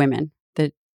or the women,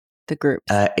 the groups?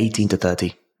 18 to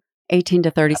 30. 18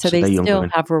 to 30. So they still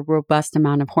women have a robust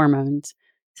amount of hormones.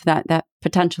 So that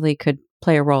potentially could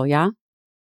play a role, yeah?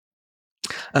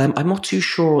 I'm not too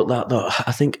sure that though.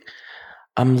 I think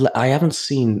I haven't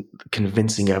seen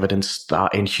convincing evidence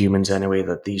that in humans anyway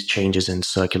that these changes in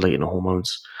circulating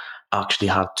hormones actually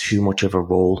have too much of a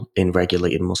role in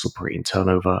regulating muscle protein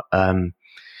turnover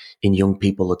in young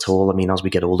people at all. I mean, as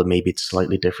we get older, maybe it's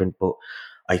slightly different, but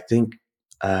I think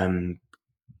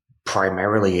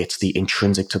primarily it's the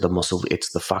intrinsic to the muscle.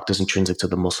 It's the factors intrinsic to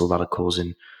the muscle that are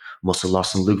causing muscle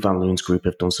loss. And Luc Van Loon's group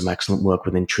have done some excellent work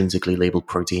with intrinsically labeled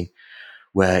protein,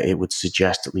 where it would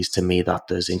suggest, at least to me, that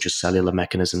there's intracellular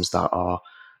mechanisms that are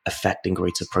affecting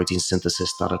rates of protein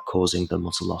synthesis that are causing the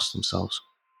muscle loss themselves.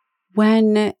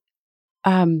 When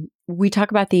we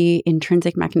talk about the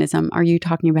intrinsic mechanism, are you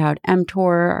talking about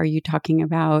mTOR? Are you talking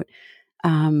about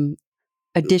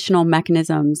additional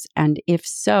mechanisms? And if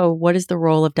so, what is the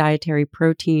role of dietary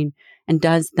protein? And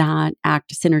does that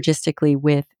act synergistically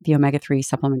with the omega-3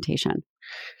 supplementation?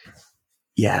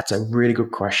 Yeah, it's a really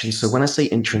good question. So when I say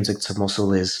intrinsic to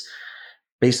muscle is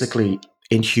basically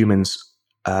in humans,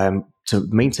 to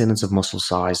maintenance of muscle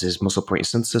size is muscle protein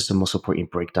synthesis and muscle protein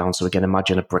breakdown. So again,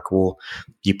 imagine a brick wall.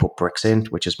 You put bricks in,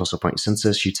 which is muscle protein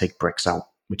synthesis. You take bricks out,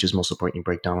 which is muscle protein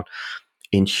breakdown.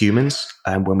 In humans,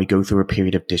 when we go through a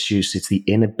period of disuse, it's the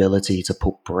inability to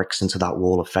put bricks into that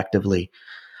wall effectively,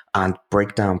 and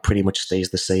breakdown pretty much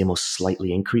stays the same or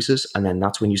slightly increases. And then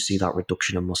that's when you see that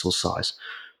reduction in muscle size.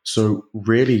 So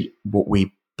really what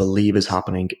we believe is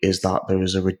happening is that there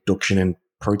is a reduction in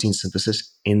protein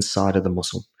synthesis inside of the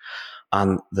muscle.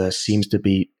 And there seems to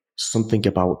be something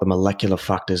about the molecular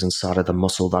factors inside of the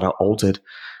muscle that are altered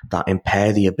that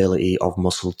impair the ability of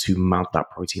muscle to mount that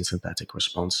protein synthetic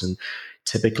response. And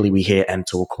typically we hear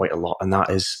mTOR quite a lot, and that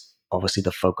is obviously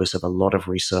the focus of a lot of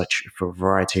research for a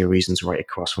variety of reasons right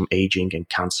across from aging and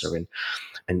cancer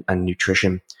and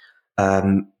nutrition.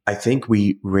 I think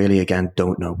we really, again,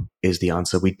 don't know is the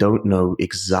answer. We don't know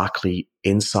exactly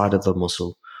inside of the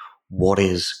muscle what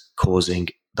is causing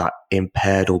that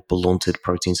impaired or blunted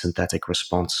protein synthetic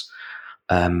response,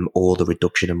 or the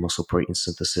reduction in muscle protein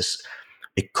synthesis.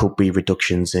 It could be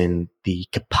reductions in the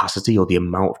capacity or the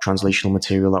amount of translational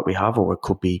material that we have, or it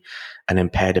could be an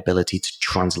impaired ability to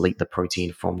translate the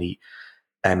protein from the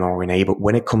mRNA. But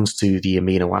when it comes to the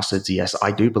amino acids, yes,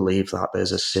 I do believe that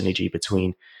there's a synergy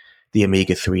between the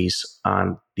omega-3s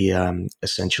and the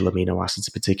essential amino acids,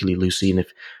 particularly leucine.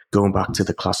 If going back to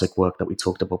the classic work that we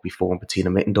talked about before in Bettina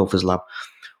Mittendorfer's lab,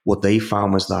 what they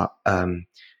found was that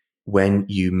when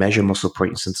you measure muscle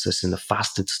protein synthesis in the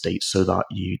fasted state so that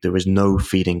there is no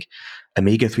feeding,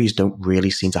 omega-3s don't really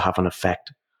seem to have an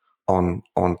effect on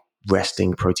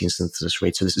resting protein synthesis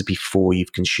rate. So this is before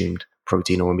you've consumed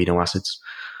protein or amino acids.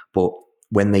 But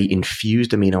when they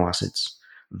infused amino acids,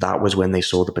 that was when they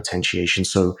saw the potentiation.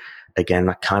 So again,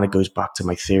 that kind of goes back to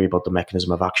my theory about the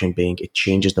mechanism of action being it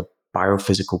changes the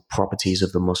biophysical properties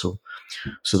of the muscle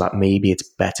so that maybe it's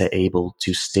better able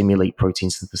to stimulate protein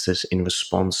synthesis in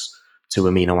response to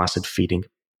amino acid feeding,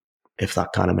 if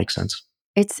that kind of makes sense.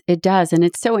 It does. And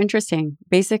it's so interesting.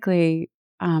 Basically,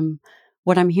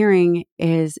 what I'm hearing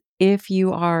is if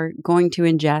you are going to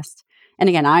ingest, and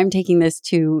again, I'm taking this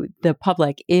to the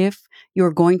public, if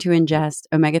you're going to ingest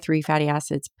omega-3 fatty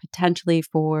acids, potentially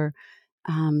for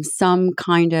some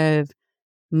kind of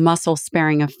muscle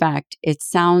sparing effect, it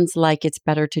sounds like it's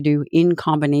better to do in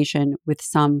combination with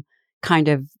some kind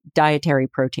of dietary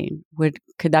protein.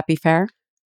 Could that be fair?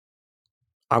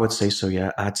 I would say so,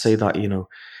 yeah. I'd say that,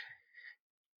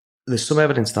 there's some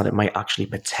evidence that it might actually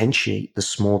potentiate the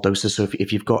small doses. So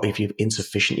if you've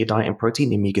insufficient your diet in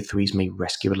protein, omega-3s may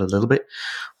rescue it a little bit.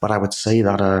 But I would say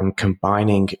that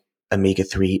combining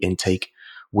omega-3 intake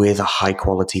with a high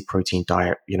quality protein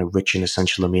diet, rich in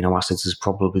essential amino acids, is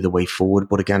probably the way forward.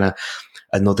 But again,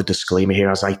 another disclaimer here,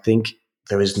 as I think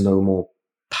there is no more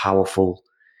powerful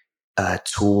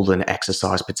tool than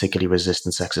exercise, particularly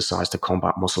resistance exercise, to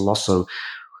combat muscle loss. So,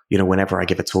 whenever I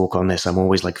give a talk on this, I'm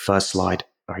always like, first slide,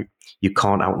 right? You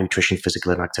can't out nutrition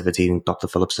physical inactivity. And Dr.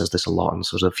 Phillips says this a lot, and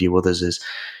so does a few others, is,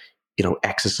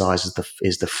 exercise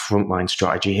is the frontline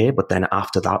strategy here. But then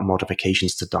after that,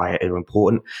 modifications to diet are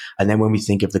important. And then when we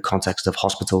think of the context of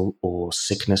hospital or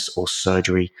sickness or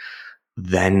surgery,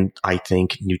 then I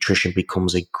think nutrition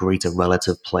becomes a greater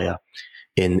relative player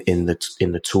in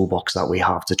the toolbox that we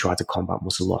have to try to combat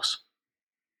muscle loss.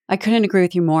 I couldn't agree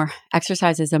with you more.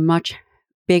 Exercise is a much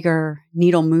bigger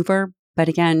needle mover. But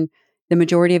again, the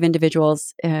majority of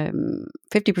individuals,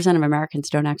 50% of Americans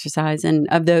don't exercise. And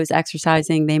of those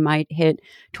exercising, they might hit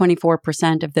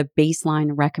 24% of the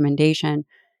baseline recommendation.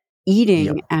 Eating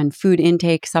Yep. and food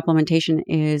intake supplementation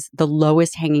is the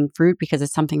lowest hanging fruit because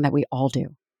it's something that we all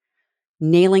do.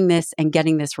 Nailing this and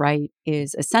getting this right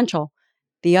is essential.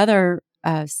 The other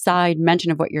side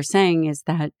mention of what you're saying is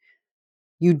that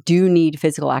you do need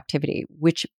physical activity,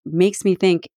 which makes me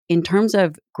think in terms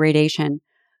of gradation,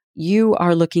 you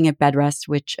are looking at bed rest,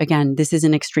 which again, this is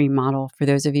an extreme model. For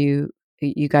those of you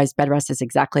guys, bed rest is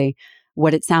exactly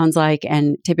what it sounds like.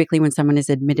 And typically when someone is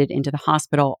admitted into the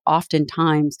hospital,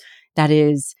 oftentimes that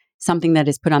is something that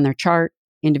is put on their chart.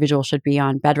 Individuals should be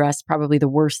on bed rest, probably the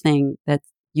worst thing that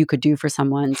you could do for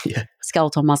someone's Yeah.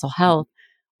 skeletal muscle health.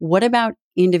 What about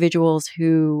individuals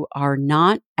who are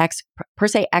not per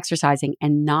se exercising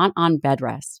and not on bed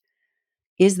rest?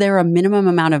 Is there a minimum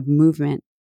amount of movement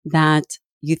that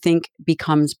you think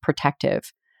becomes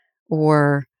protective?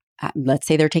 Or let's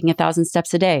say they're taking 1,000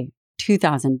 steps a day,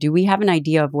 2,000. Do we have an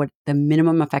idea of what the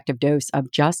minimum effective dose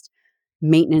of just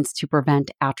maintenance to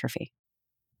prevent atrophy?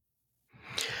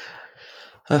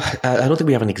 I don't think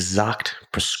we have an exact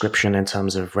prescription in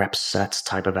terms of rep sets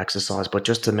type of exercise, but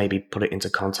just to maybe put it into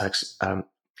context,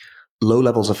 low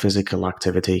levels of physical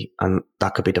activity, and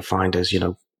that could be defined as,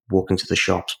 walking to the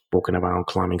shops, walking around,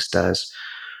 climbing stairs,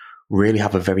 really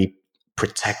have a very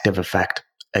protective effect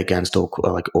against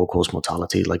all-cause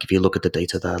mortality. Like if you look at the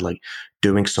data there, like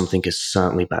doing something is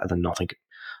certainly better than nothing.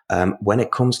 When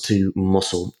it comes to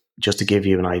muscle, just to give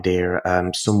you an idea,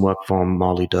 some work from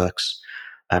Marley Dirks,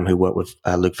 who worked with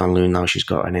Luke Van Loon. Now she's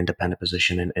got an independent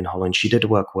position in Holland. She did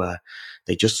work where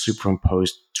they just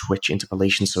superimposed twitch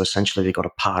interpolation. So essentially they got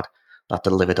a pad that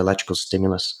delivered electrical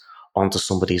stimulus onto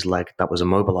somebody's leg that was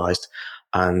immobilized.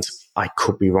 And I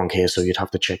could be wrong here, so you'd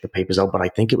have to check the papers out, but I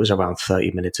think it was around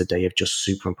 30 minutes a day of just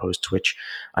superimposed twitch.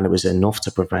 And it was enough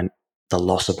to prevent the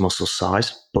loss of muscle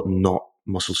size, but not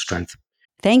muscle strength.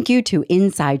 Thank you to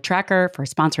Inside Tracker for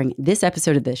sponsoring this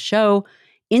episode of this show.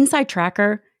 Inside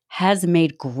Tracker has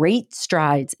made great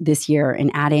strides this year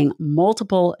in adding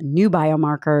multiple new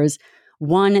biomarkers.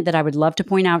 One that I would love to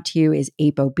point out to you is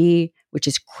ApoB, which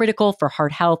is critical for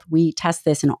heart health. We test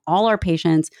this in all our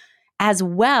patients, as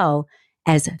well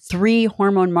as 3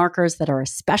 hormone markers that are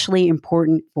especially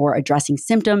important for addressing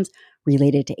symptoms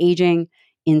related to aging.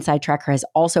 Inside Tracker has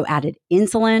also added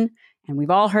insulin, and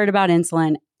we've all heard about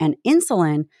insulin. And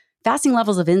insulin, fasting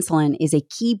levels of insulin is a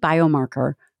key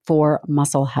biomarker for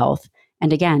muscle health.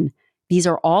 And again, these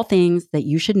are all things that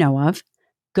you should know of.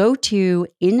 Go to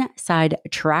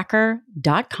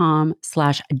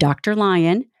insidetracker.com/Dr.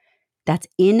 Lyon. That's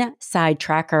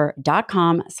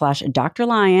insidetracker.com/Dr.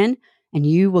 Lyon. And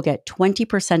you will get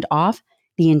 20% off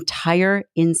the entire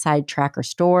Inside Tracker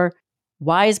store.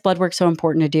 Why is blood work so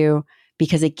important to do?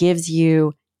 Because it gives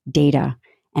you data.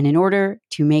 And in order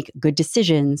to make good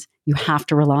decisions, you have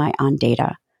to rely on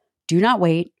data. Do not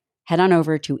wait. Head on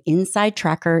over to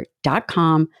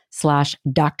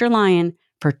insidetracker.com/Dr. Lyon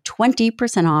for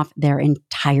 20% off their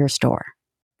entire store.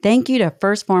 Thank you to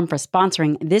First Form for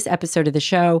sponsoring this episode of the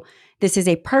show. This is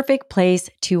a perfect place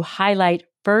to highlight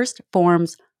First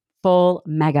Form's Full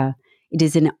Mega. It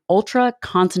is an ultra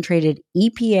concentrated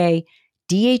EPA,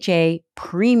 DHA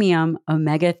premium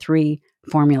omega-3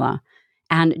 formula.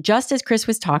 And just as Chris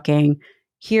was talking,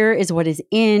 Here is what is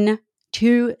in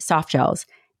 2 soft gels.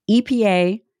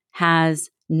 EPA has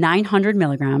 900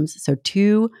 milligrams. So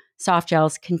 2 soft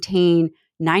gels contain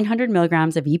 900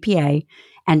 milligrams of EPA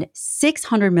and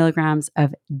 600 milligrams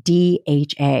of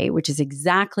DHA, which is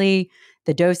exactly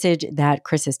the dosage that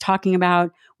Chris is talking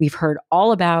about. We've heard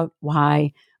all about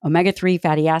why omega-3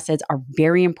 fatty acids are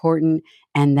very important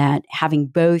and that having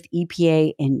both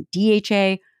EPA and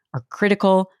DHA are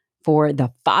critical for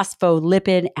the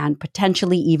phospholipid and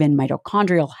potentially even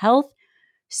mitochondrial health.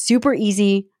 Super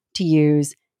easy to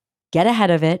use. Get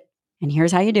ahead of it. And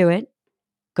here's how you do it.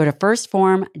 Go to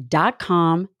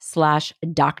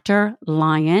firstform.com/Dr.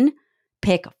 Lion,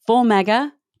 pick full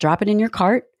mega, drop it in your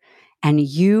cart, and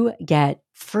you get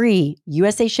free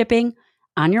USA shipping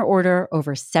on your order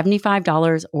over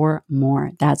 $75 or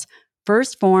more. That's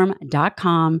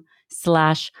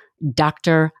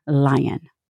firstform.com/Dr. Lion.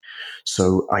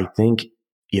 So I think,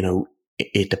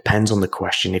 it depends on the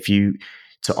question. If you,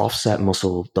 to offset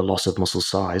the loss of muscle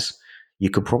size, you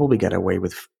could probably get away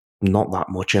with not that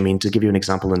much. I mean, to give you an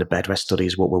example, in the bed rest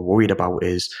studies, what we're worried about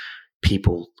is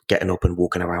people getting up and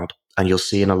walking around. And you'll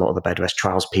see in a lot of the bed rest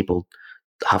trials, people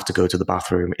have to go to the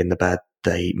bathroom in the bed.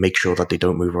 They make sure that they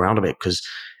don't move around a bit because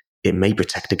it may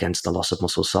protect against the loss of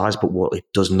muscle size, but what it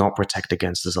does not protect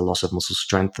against is a loss of muscle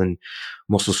strength. And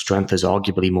muscle strength is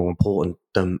arguably more important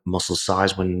than muscle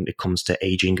size when it comes to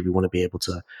aging. We want to be able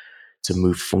to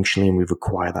move functionally, and we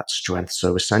require that strength.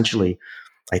 So essentially,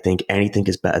 I think anything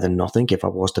is better than nothing. If I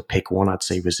was to pick one, I'd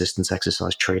say resistance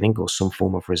exercise training or some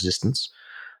form of resistance,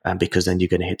 because then you're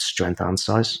going to hit strength and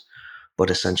size.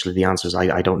 But essentially, the answer is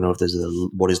I don't know if there's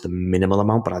what is the minimal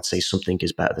amount, but I'd say something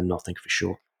is better than nothing for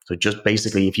sure. So just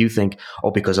basically, if you think,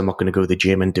 because I'm not going to go to the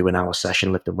gym and do an hour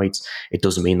session lifting weights, it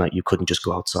doesn't mean that you couldn't just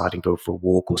go outside and go for a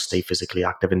walk or stay physically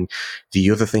active. And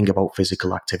the other thing about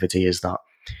physical activity is that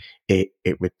it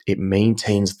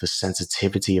maintains the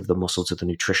sensitivity of the muscle to the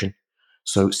nutrition.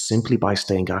 So simply by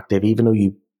staying active, even though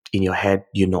in your head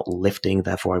you're not lifting,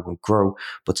 therefore I won't grow,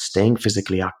 but staying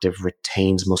physically active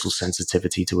retains muscle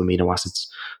sensitivity to amino acids.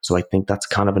 So I think that's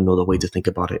kind of another way to think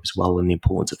about it as well, and the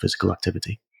importance of physical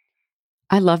activity.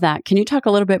 I love that. Can you talk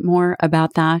a little bit more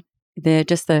about that?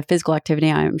 Just the physical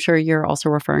activity. I'm sure you're also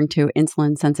referring to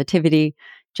insulin sensitivity,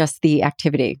 just the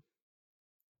activity.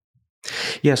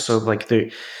 Yeah, so like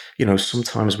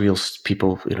sometimes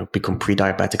people become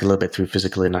pre-diabetic a little bit through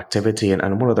physical inactivity,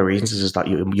 and one of the reasons is that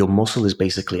your muscle is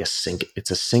basically a sink.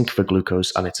 It's a sink for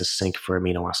glucose and it's a sink for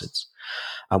amino acids.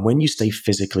 And when you stay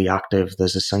physically active,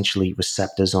 there's essentially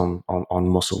receptors on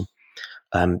muscle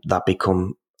that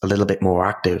become a little bit more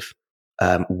active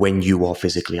when you are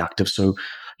physically active. So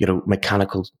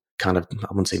mechanical kind of, I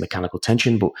wouldn't say mechanical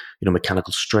tension, but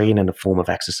mechanical strain in the form of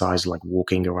exercise like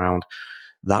walking around,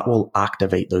 that will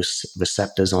activate those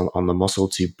receptors on the muscle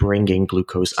to bring in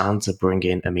glucose and to bring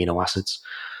in amino acids.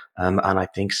 And I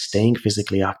think staying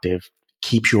physically active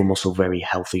keeps your muscle very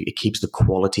healthy. It keeps the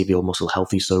quality of your muscle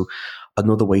healthy. So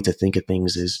another way to think of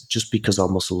things is, just because our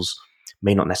muscles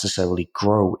may not necessarily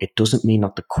grow, it doesn't mean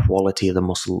that the quality of the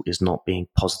muscle is not being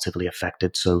positively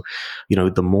affected. So,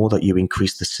 the more that you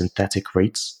increase the synthetic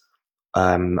rates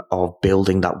of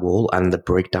building that wall and the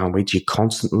breakdown rates, you're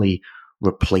constantly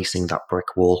replacing that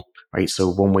brick wall, right? So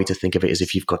one way to think of it is,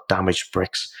 if you've got damaged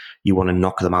bricks, you want to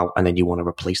knock them out and then you want to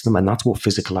replace them. And that's what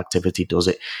physical activity does.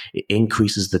 It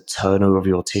increases the turnover of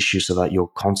your tissue so that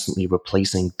you're constantly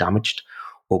replacing damaged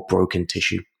or broken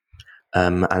tissue.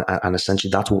 And essentially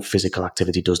that's what physical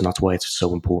activity does. And that's why it's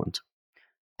so important.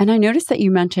 And I noticed that you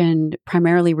mentioned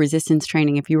primarily resistance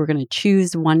training. If you were going to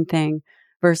choose one thing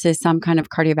versus some kind of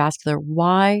cardiovascular,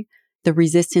 why the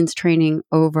resistance training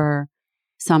over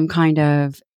some kind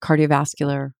of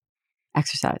cardiovascular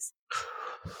exercise?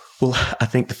 Well, I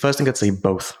think the first thing I'd say,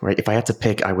 both, right? If I had to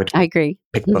pick, I agree.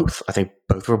 Pick both. I think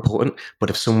both are important.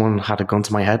 But if someone had a gun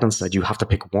to my head and said, you have to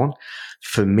pick one,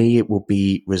 for me, it will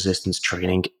be resistance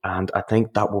training. And I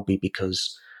think that will be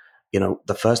because,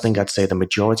 the first thing I'd say, the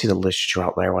majority of the literature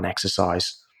out there on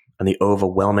exercise and the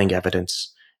overwhelming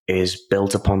evidence is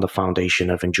built upon the foundation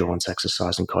of endurance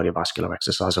exercise and cardiovascular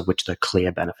exercise, of which there are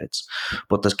clear benefits.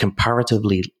 But there's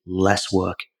comparatively less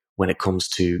work when it comes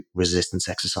to resistance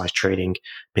exercise training,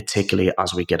 particularly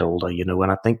as we get older,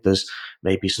 and I think there's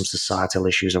maybe some societal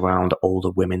issues around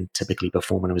older women typically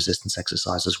performing resistance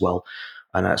exercise as well.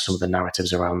 And some of the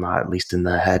narratives around that, at least in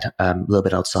their head, a little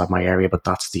bit outside my area, but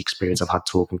that's the experience I've had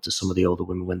talking to some of the older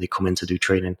women when they come in to do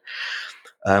training.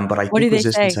 But I What do think they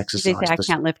resistance say? Do they say, exercise,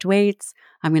 I can't lift weights,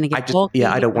 I'm going to get bulky,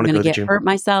 I don't I'm want to going go to to the get gym. hurt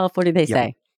myself? What do they Yeah.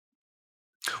 say?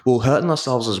 Well, hurting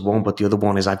ourselves is one, but the other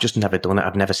one is I've just never done it.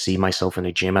 I've never seen myself in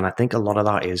a gym. And I think a lot of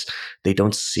that is they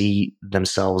don't see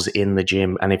themselves in the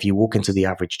gym. And if you walk into the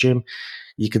average gym,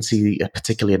 you can see,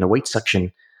 particularly in the weight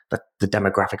section, that the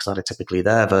demographics that are typically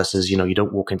there versus, you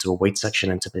don't walk into a weight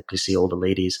section and typically see all the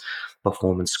ladies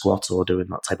performing squats or doing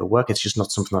that type of work. It's just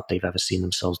not something that they've ever seen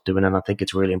themselves doing. And I think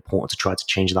it's really important to try to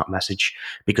change that message,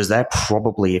 because they're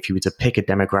probably, if you were to pick a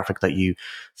demographic that you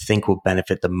think will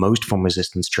benefit the most from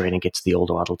resistance training, it's the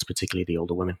older adults, particularly the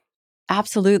older women.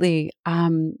 Absolutely.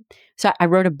 So I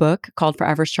wrote a book called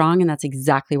Forever Strong, and that's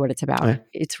exactly what it's about. Yeah.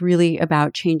 It's really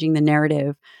about changing the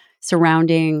narrative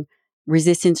surrounding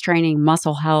resistance training,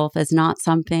 muscle health as not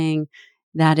something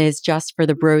that is just for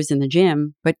the bros in the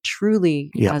gym, but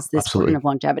truly Yeah, as this organ absolutely. of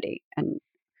longevity. And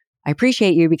I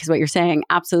appreciate you because what you're saying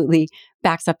absolutely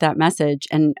backs up that message.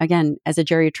 And again, as a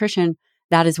geriatrician,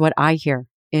 that is what I hear,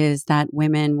 is that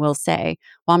women will say,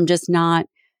 well, I'm just not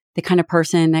the kind of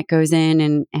person that goes in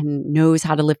and knows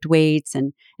how to lift weights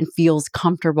and feels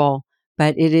comfortable.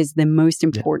 But it is the most Yeah.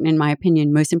 important, in my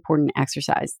opinion, most important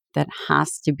exercise that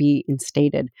has to be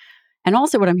instated. And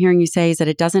also, what I'm hearing you say is that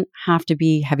it doesn't have to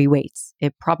be heavy weights.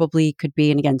 It probably could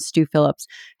be, and again, Stu Phillips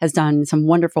has done some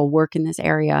wonderful work in this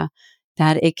area,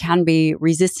 that it can be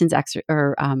resistance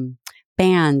or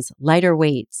bands, lighter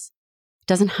weights. It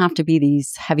doesn't have to be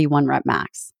these heavy 1 rep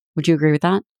max. Would you agree with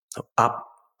that? Ab-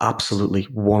 Absolutely,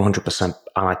 100%.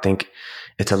 And I think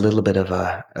it's a little bit of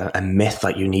a myth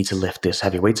that you need to lift this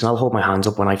heavy weights. And I'll hold my hands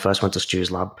up. When I first went to Stu's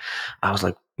lab, I was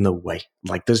like, no way.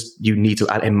 Like, this, you need to.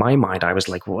 In my mind, I was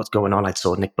like, what's going on? I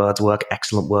saw Nick Bird's work,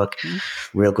 excellent work,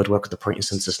 real good work with the protein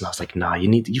synthesis. And I was like, nah,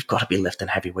 you've got to be lifting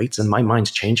heavy weights. And my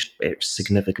mind's changed. It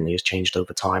significantly has changed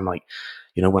over time. Like,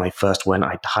 when I first went,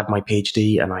 I had my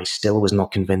PhD and I still was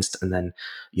not convinced. And then,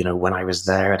 when I was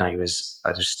there and I just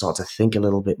started to think a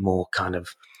little bit more kind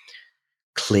of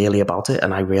clearly about it.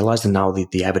 And I realized, and now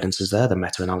the evidence is there, the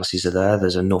meta-analyses are there.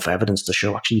 There's enough evidence to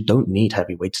show actually you don't need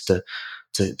heavy weights to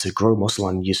grow muscle,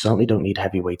 and you certainly don't need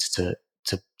heavy weights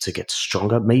to get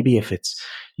stronger. Maybe if it's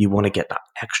you want to get that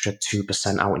extra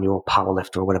 2% out and you're a power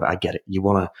lifter or whatever, I get it. You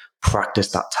want to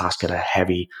practice that task at a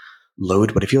heavy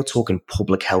load. But if you're talking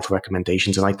public health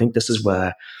recommendations, and I think this is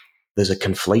where there's a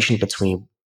conflation between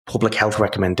public health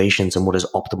recommendations and what is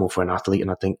optimal for an athlete.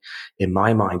 And I think in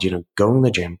my mind, go in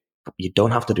the gym, you don't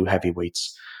have to do heavy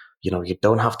weights. You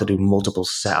don't have to do multiple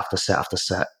set after set after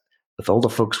set. If older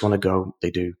folks want to go, they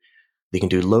do. They can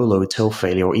do low load till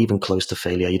failure or even close to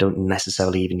failure. You don't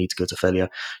necessarily even need to go to failure.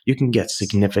 You can get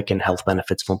significant health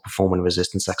benefits from performing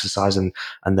resistance exercise, and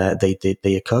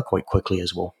they occur quite quickly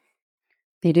as well.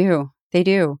 They do. They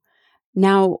do.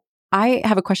 Now, I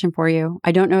have a question for you.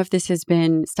 I don't know if this has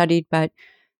been studied, but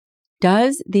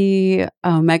does the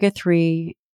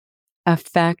omega-3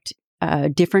 affect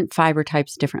different fiber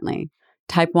types differently?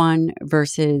 Type 1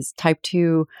 versus type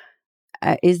 2?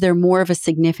 Is there more of a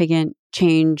significant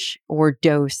change or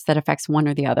dose that affects one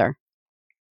or the other?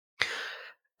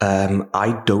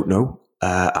 I don't know.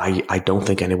 I don't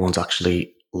think anyone's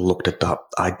actually looked at that.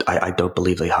 I don't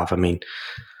believe they have. I mean,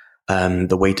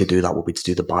 the way to do that would be to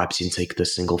do the biopsy and take the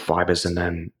single fibers and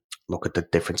then look at the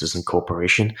differences in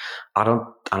corporation.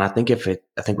 I think I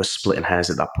think we're splitting hairs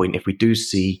at that point. If we do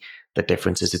see the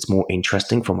differences, it's more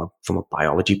interesting from a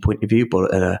biology point of view,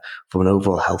 but from an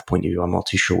overall health point of view, I'm not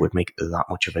too sure it would make that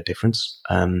much of a difference.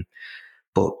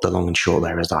 But the long and short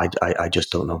there is I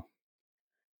just don't know.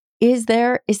 Is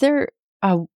there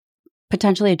a,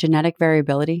 potentially a genetic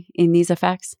variability in these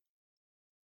effects?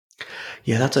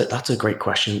 Yeah, that's a great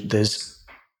question.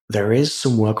 There is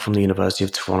some work from the University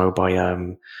of Toronto by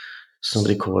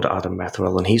somebody called Adam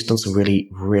Metherell, and he's done some really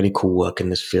really cool work in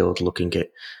this field, looking at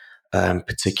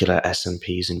particular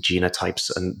SNPs and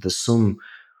genotypes. And there's some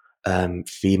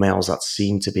females that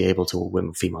seem to be able to, or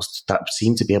women, females that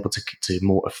seem to be able to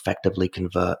more effectively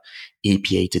convert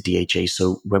EPA to DHA.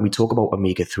 So when we talk about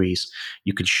omega 3s,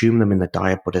 you consume them in the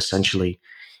diet, but essentially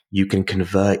you can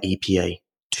convert EPA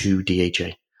to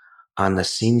DHA. And there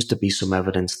seems to be some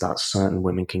evidence that certain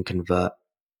women can convert,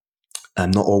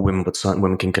 not all women, but certain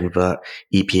women can convert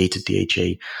EPA to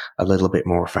DHA a little bit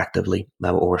more effectively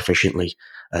or efficiently.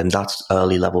 And that's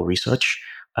early level research.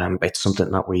 It's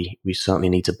something that we certainly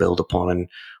need to build upon. And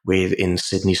we're in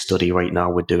Sydney study right now.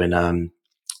 We're doing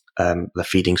the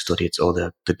feeding study, or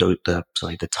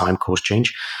the time course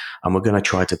change, and we're going to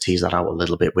try to tease that out a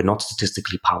little bit. We're not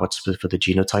statistically powered for the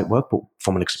genotype work, but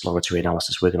from an exploratory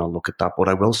analysis, we're going to look at that. But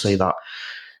I will say that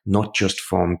not just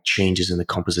from changes in the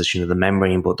composition of the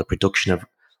membrane, but the production of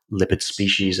lipid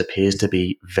species appears to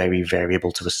be very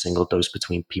variable to a single dose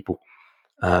between people.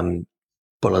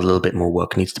 But a little bit more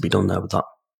work needs to be done there with that.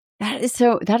 That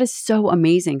is so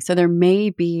amazing. So there may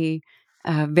be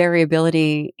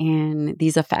variability in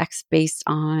these effects based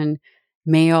on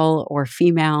male or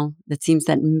female. That seems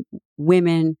that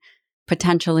women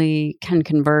potentially can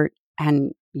convert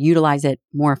and utilize it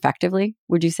more effectively.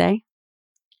 Would you say?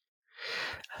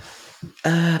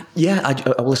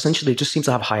 Well, essentially, it just seems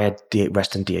to have higher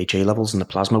resting DHA levels in the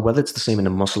plasma. Whether it's the same in the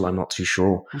muscle, I'm not too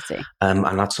sure. I see.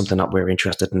 And that's something that we're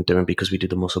interested in doing because we do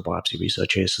the muscle biopsy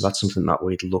research here. So that's something that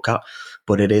we'd look at.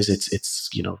 But it's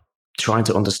trying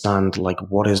to understand like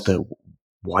why does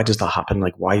that happen?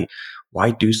 Like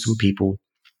why do some people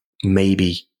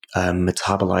maybe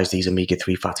metabolize these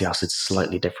omega-3 fatty acids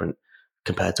slightly different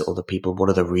compared to other people? What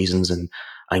are the reasons, and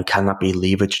can that be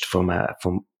leveraged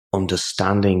from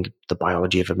understanding the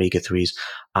biology of omega-3s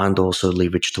and also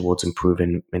leveraged towards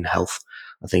improving in health?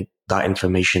 I think that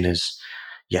information is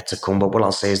yet to come. But what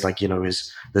I'll say is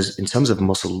is there's, in terms of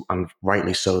muscle, and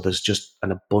rightly so, there's just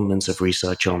an abundance of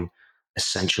research on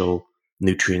essential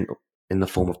nutrient in the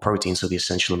form of protein, so the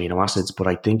essential amino acids. But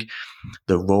I think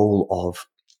the role of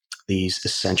these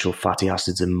essential fatty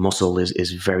acids in muscle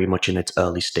is very much in its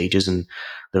early stages, and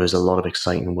there is a lot of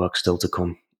exciting work still to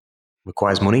come.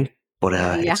 Requires money, but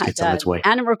Yeah, it it's on its does. way.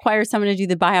 And it requires someone to do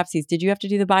the biopsies. Did you have to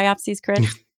do the biopsies,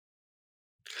 Chris?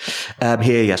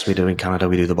 Here, yes, we do. In Canada,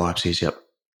 we do the biopsies. Yep.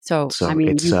 So, I So mean,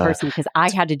 it's you personally, because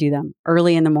I had to do them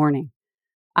early in the morning.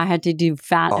 I had to do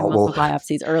fat and oh muscle well.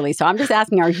 biopsies early. So I'm just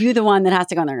asking, are you the one that has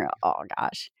to go in there and go, oh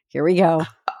gosh, here we go?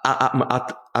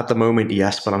 At the moment,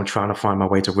 yes, but I'm trying to find my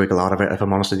way to wiggle out of it. If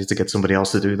I'm honest with you, to get somebody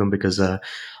else to do them because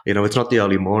it's not the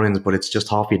early mornings, but it's just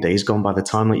half your day's gone by the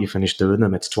time that you finish doing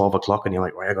them. It's 12 o'clock, and you're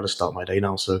like, right, I got to start my day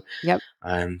now. So, Yep.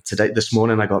 this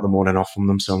morning, I got the morning off from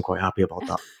them, so I'm quite happy about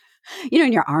that.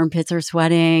 And your armpits are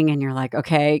sweating and you're like,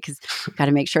 okay, because got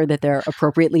to make sure that they're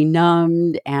appropriately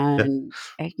numbed Yeah. and,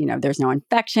 there's no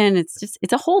infection.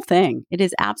 It's a whole thing. It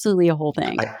is absolutely a whole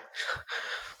thing.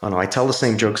 I know I tell the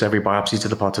same jokes every biopsy to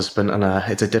the participant, and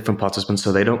it's a different participant,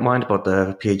 so they don't mind. But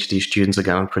the PhD students,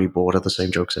 again, I'm pretty bored of the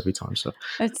same jokes every time. So,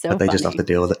 It's so but they just have funny.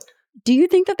 to deal with it. Do you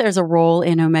think that there's a role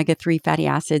in omega-3 fatty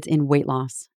acids in weight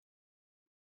loss?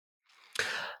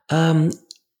 Um,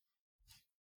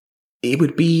 it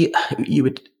would be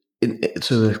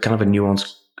it's a kind of a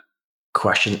nuanced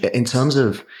question in terms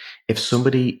of if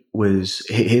somebody was.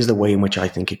 Here's the way in which I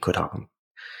think it could happen.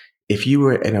 If you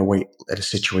were in a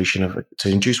situation of to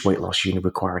induce weight loss, you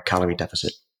require a calorie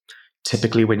deficit.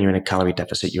 Typically, when you're in a calorie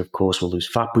deficit, you of course will lose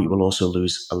fat, but you will also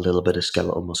lose a little bit of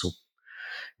skeletal muscle.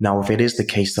 Now, if it is the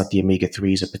case that the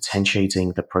omega-3s are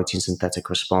potentiating the protein synthetic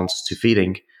response to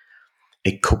feeding,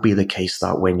 it could be the case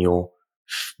that when you're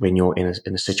in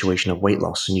a situation of weight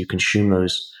loss and you consume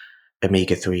those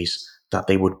omega-3s, that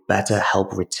they would better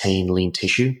help retain lean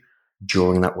tissue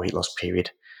during that weight loss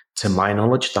period. To my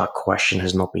knowledge, that question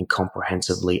has not been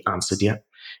comprehensively answered yet.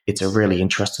 It's a really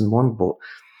interesting one, but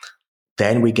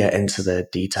then we get into the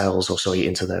details, or sorry,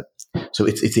 into the so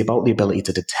it's about the ability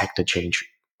to detect a change,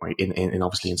 right? In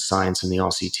obviously in science and the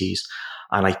RCTs,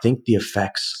 and I think the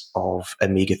effects of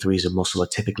omega-3s in muscle are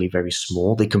typically very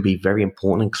small. They can be very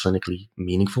important and clinically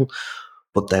meaningful,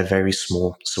 but they're very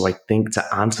small. So I think to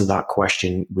answer that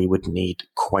question, we would need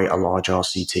quite a large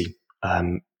RCT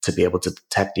to be able to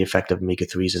detect the effect of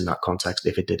omega-3s in that context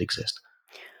if it did exist.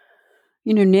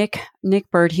 Nick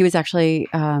Bird, he was actually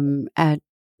at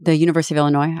the University of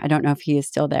Illinois. I don't know if he is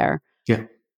still there. Yeah.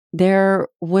 There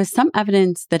was some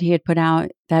evidence that he had put out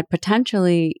that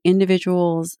potentially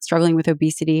individuals struggling with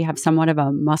obesity have somewhat of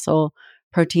a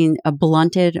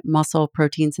blunted muscle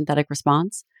protein synthetic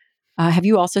response. Have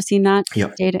you also seen that Yeah.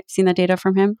 data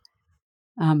from him?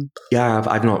 Yeah,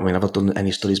 I've not. I mean, I've not done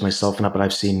any studies myself on that, but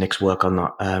I've seen Nick's work on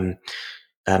that,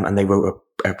 and they wrote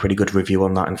a pretty good review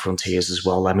on that in Frontiers as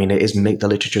well. I mean, the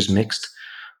literature is mixed,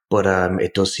 but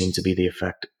it does seem to be the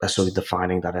effect. The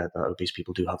finding that obese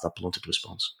people do have that blunted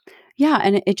response. Yeah,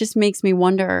 and it just makes me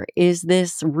wonder, is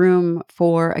this room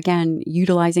for, again,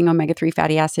 utilizing omega-3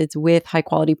 fatty acids with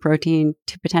high-quality protein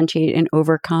to potentiate and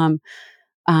overcome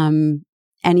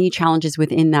any challenges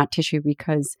within that tissue?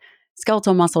 Because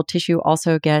skeletal muscle tissue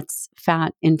also gets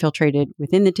fat infiltrated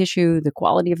within the tissue. The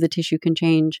quality of the tissue can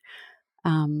change.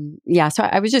 So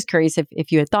I was just curious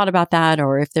if you had thought about that,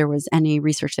 or if there was any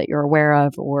research that you're aware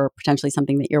of, or potentially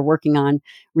something that you're working on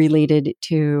related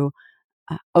to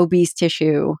obese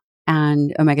tissue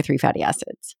and omega-3 fatty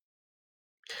acids.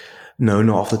 No,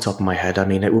 not off the top of my head. I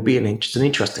mean, it would be an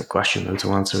interesting question though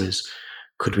to answer is,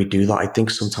 could we do that? I think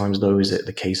sometimes though, is it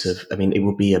the case of, I mean, it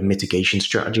would be a mitigation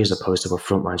strategy as opposed to a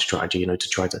frontline strategy, to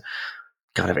try to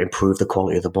kind of improve the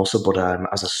quality of the muscle. But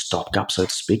as a stopgap, so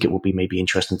to speak, it would be maybe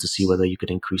interesting to see whether you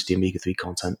could increase the omega-3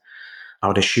 content I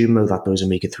would assume though that those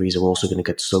omega-3s are also going to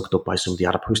get soaked up by some of the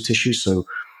adipose tissue. So,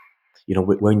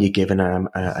 when you're given an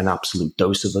absolute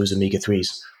dose of those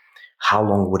omega-3s, how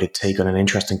long would it take? And an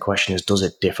interesting question is, does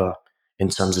it differ in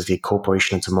terms of the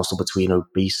incorporation into muscle between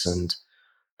obese and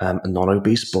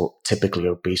non-obese? But typically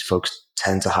obese folks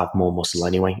tend to have more muscle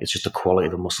anyway. It's just the quality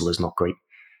of the muscle is not great.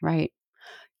 Right.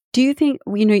 Do you think,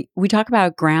 we talk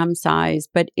about gram size,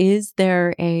 but is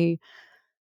there a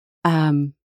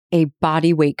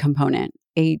body weight component,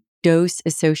 a dose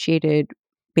associated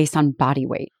based on body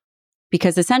weight?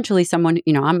 Because essentially someone,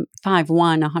 I'm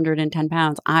 5'1", 110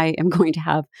 pounds. I am going to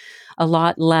have a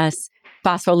lot less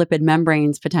phospholipid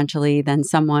membranes potentially than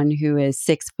someone who is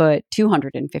 6 foot,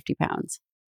 250 pounds.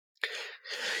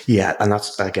 Yeah, and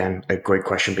that's again a great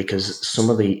question, because some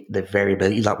of the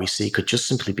variability that we see could just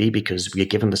simply be because we are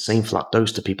given the same flat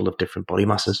dose to people of different body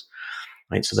masses,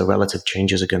 right? So the relative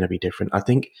changes are going to be different. I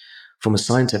think from a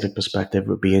scientific perspective, it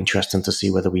would be interesting to see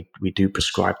whether we do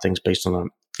prescribe things based on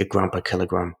a gram per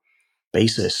kilogram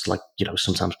basis, like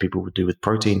sometimes people would do with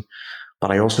protein.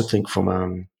 But I also think from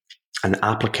an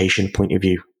application point of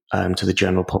view to the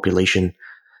general population,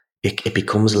 it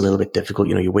becomes a little bit difficult.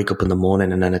 You wake up in the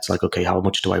morning and then it's like, okay, how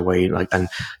much do I weigh? And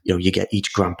you get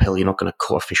each gram pill. You're not going to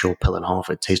cut a fish oil pill in half.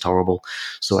 It tastes horrible.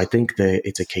 So I think that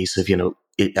it's a case of,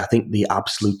 I think the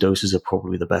absolute doses are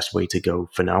probably the best way to go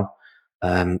for now,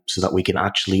 so that we can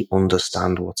actually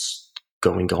understand what's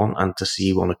going on and to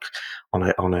see on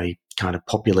a kind of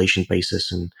population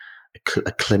basis and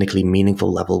a clinically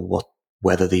meaningful level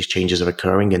whether these changes are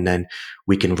occurring, and then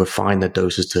we can refine the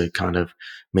doses to kind of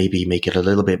maybe make it a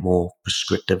little bit more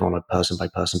prescriptive on a person by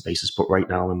person basis. But right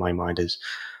now in my mind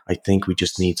I think we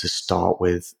just need to start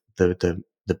with the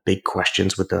big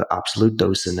questions with the absolute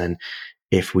dose, and then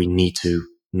if we need to,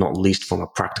 not least from a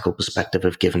practical perspective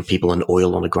of giving people an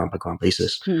oil on a gram per gram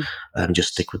basis,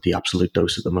 just stick with the absolute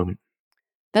dose at the moment.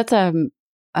 That's a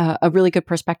really good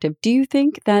perspective. Do you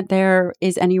think that there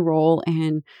is any role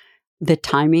in the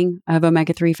timing of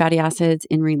omega-3 fatty acids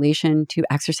in relation to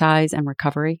exercise and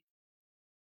recovery?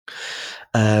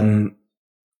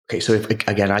 Okay, so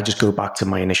again, I just go back to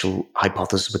my initial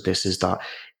hypothesis with this, is that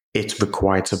it's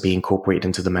required to be incorporated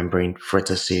into the membrane for it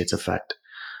to see its effect.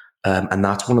 And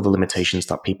that's one of the limitations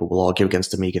that people will argue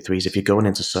against omega-3s. If you're going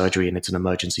into surgery and it's an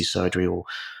emergency surgery, or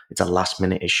it's a last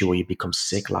minute issue, or you become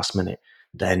sick last minute,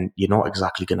 then you're not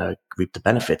exactly going to reap the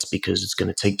benefits, because it's going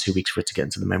to take 2 weeks for it to get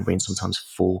into the membrane, sometimes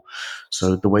 4.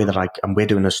 So the way that and we're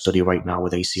doing a study right now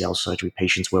with ACL surgery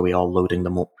patients where we are loading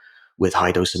them up with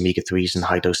high dose omega-3s and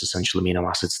high dose essential amino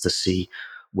acids to see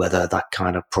whether that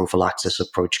kind of prophylaxis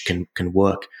approach can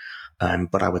work.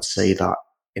 But I would say that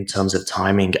in terms of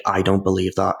timing, I don't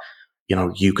believe that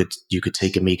you could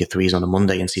take omega-3s on a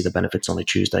Monday and see the benefits on a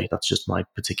Tuesday. That's just my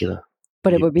particular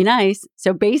But it view. would be nice.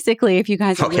 So basically, if you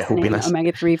guys are Okay, it would be listening,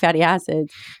 nice. omega-3 fatty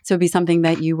acids, so it'd be something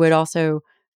that you would also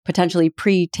potentially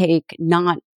pre-take,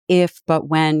 not if, but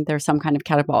when there's some kind of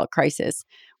catabolic crisis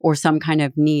or some kind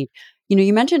of need.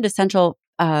 You mentioned essential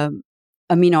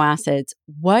amino acids.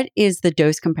 What is the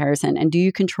dose comparison? And do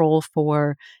you control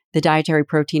for the dietary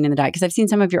protein in the diet? Because I've seen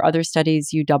some of your other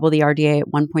studies, you double the RDA at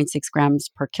 1.6 grams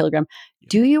per kilogram.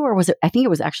 Do you, or was it, I think it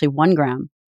was actually 1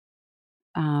 gram.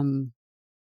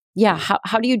 Yeah.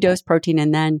 How do you dose protein,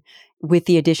 and then with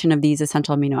the addition of these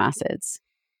essential amino acids?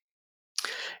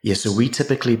 Yeah, so we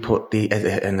typically put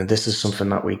and this is something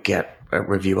that we get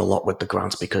review a lot with the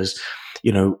grants, because,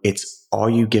 it's, are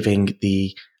you giving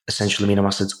the essential amino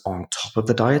acids on top of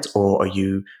the diet, or are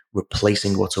you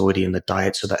replacing what's already in the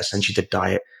diet, so that essentially the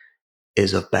diet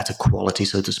is of better quality,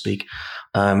 so to speak?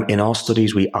 In our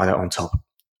studies, we add it on top.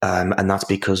 And that's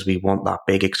because we want that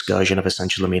big excursion of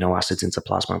essential amino acids into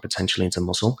plasma and potentially into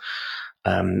muscle.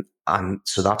 And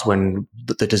so that's when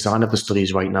the design of the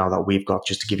studies right now that we've got,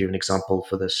 just to give you an example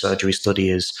for the surgery study,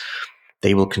 is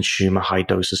they will consume a high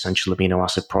dose essential amino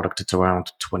acid product. It's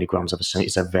around 20 grams of essential.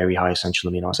 It's a very high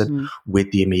essential amino acid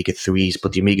with the omega-3s,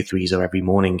 but the omega-3s are every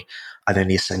morning, and then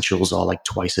the essentials are like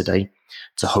twice a day,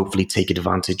 to hopefully take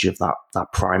advantage of that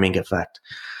priming effect.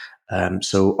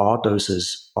 So our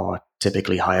doses are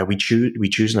typically higher. We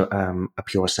choose a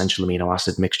pure essential amino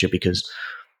acid mixture because,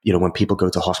 when people go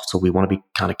to hospital, we want to be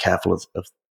kind of careful of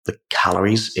the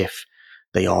calories, if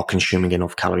they are consuming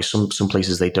enough calories. Some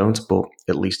places they don't, but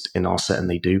at least in our setting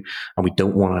they do. And we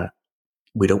don't want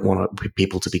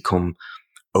people to become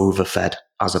overfed,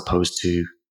 as opposed to,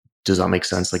 does that make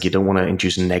sense? Like, you don't want to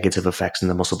induce negative effects in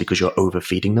the muscle because you're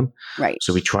overfeeding them. Right.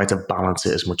 So we try to balance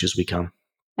it as much as we can.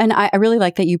 And I really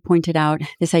like that you pointed out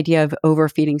this idea of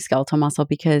overfeeding skeletal muscle,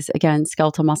 because again,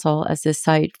 skeletal muscle as this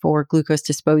site for glucose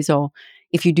disposal,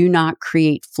 if you do not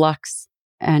create flux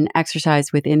and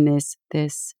exercise within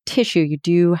this tissue, you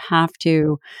do have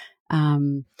to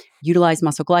utilize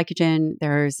muscle glycogen.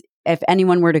 If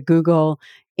anyone were to Google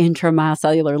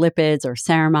intramyocellular lipids or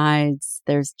ceramides,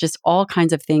 there's just all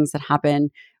kinds of things that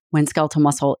happen when skeletal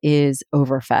muscle is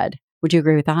overfed. Would you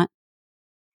agree with that?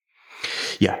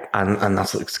 Yeah, and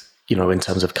that's like, in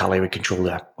terms of calorie control,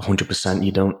 100%.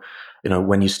 You don't,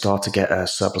 when you start to get a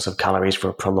surplus of calories for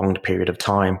a prolonged period of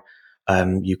time,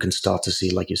 you can start to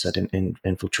see, like you said, in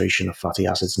infiltration of fatty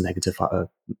acids,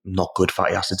 not good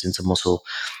fatty acids into muscle,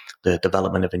 the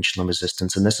development of insulin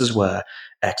resistance. And this is where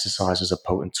exercise is a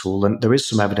potent tool. And there is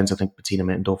some evidence, I think Bettina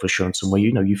Mittendorf has shown somewhere,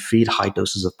 you feed high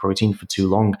doses of protein for too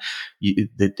long,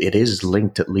 it is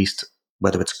linked, at least,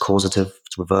 whether it's causative,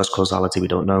 it's reverse causality, we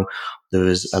don't know. There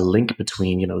is a link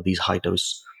between, these high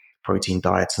dose protein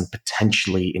diets and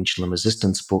potentially insulin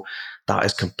resistance, but that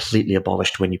is completely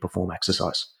abolished when you perform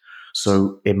exercise.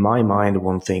 So in my mind,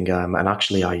 one thing, and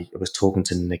actually I was talking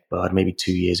to Nick Bird maybe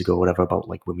 2 years ago, or whatever, about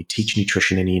like when we teach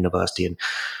nutrition in a university, and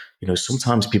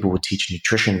sometimes people would teach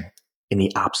nutrition in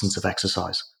the absence of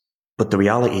exercise. But the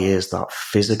reality is that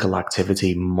physical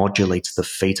activity modulates the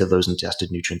fate of those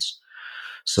ingested nutrients.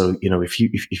 So,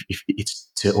 if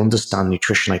it's to understand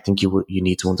nutrition, I think you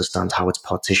need to understand how it's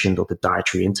partitioned, or the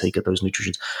dietary intake of those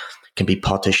nutrients can be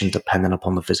partitioned depending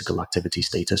upon the physical activity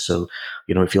status. So,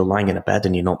 if you're lying in a bed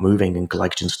and you're not moving and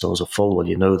glycogen stores are full, well,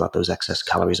 you know that those excess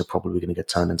calories are probably going to get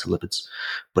turned into lipids.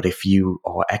 But if you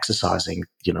are exercising,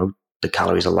 the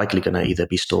calories are likely going to either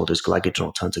be stored as glycogen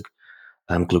or turned to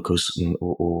glucose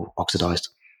or oxidized.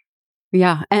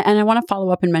 Yeah. And I want to follow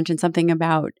up and mention something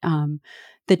about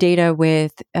the data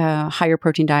with higher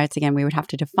protein diets. Again, we would have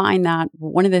to define that.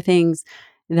 One of the things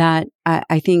that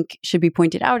I think should be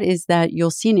pointed out is that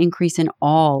you'll see an increase in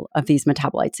all of these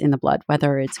metabolites in the blood,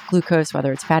 whether it's glucose,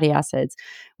 whether it's fatty acids,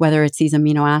 whether it's these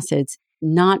amino acids,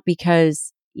 not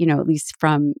because, at least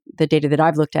from the data that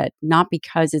I've looked at, not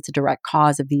because it's a direct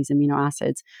cause of these amino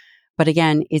acids, but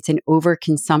again, it's an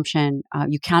overconsumption.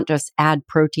 You can't just add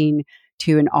protein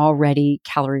to an already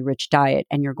calorie-rich diet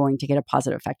and you're going to get a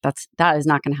positive effect. That is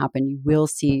not going to happen. You will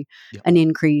see an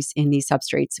increase in these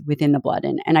substrates within the blood,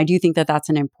 and I do think that that's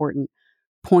an important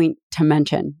point to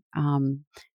mention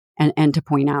and to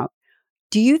point out.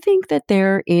 Do you think that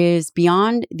there is,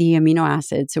 beyond the amino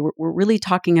acids, so we're really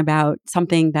talking about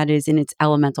something that is in its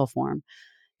elemental form,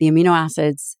 the amino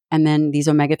acids and then these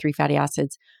omega-3 fatty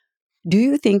acids? Do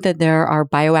you think that there are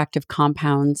bioactive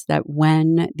compounds that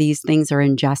when these things are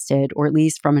ingested, or at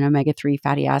least from an omega-3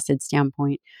 fatty acid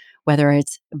standpoint, whether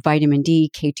it's vitamin D,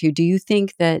 K2, do you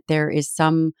think that there is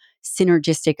some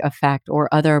synergistic effect or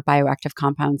other bioactive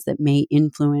compounds that may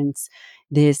influence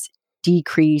this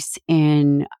decrease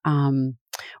in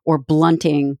or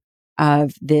blunting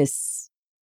of this?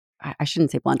 I shouldn't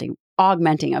say blunting,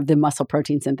 augmenting of the muscle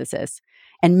protein synthesis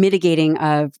and mitigating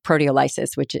of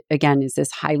proteolysis, which again is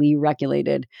this highly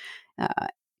regulated, uh,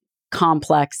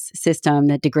 complex system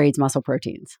that degrades muscle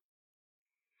proteins.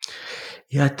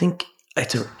 Yeah, I think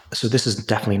so this is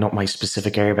definitely not my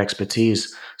specific area of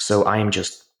expertise. So I am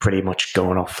just pretty much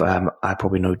going off. I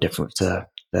probably know different to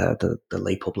the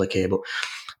lay public here, but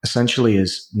essentially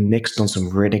is Nick's done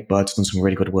some really, Bird's done some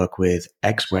really good work with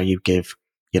eggs, where you give,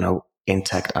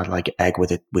 intact like egg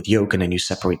with yolk, and then you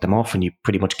separate them off, and you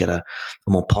pretty much get a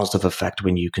more positive effect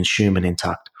when you consume an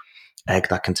intact egg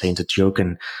that contains its yolk.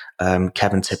 And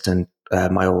Kevin Tipton,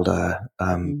 my old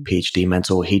PhD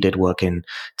mentor, he did work in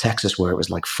Texas where it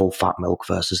was like full fat milk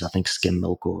versus, I think, skim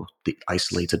milk, or the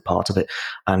isolated part of it.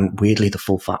 And weirdly, the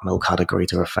full fat milk had a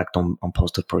greater effect on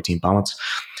positive protein balance.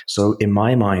 So in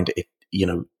my mind,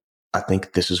 I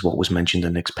think this is what was mentioned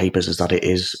in Nick's papers, is that it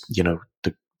is,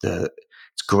 the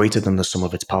it's greater than the sum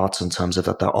of its parts, in terms of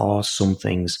that there are some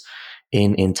things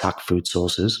in intact food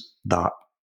sources that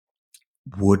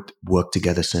would work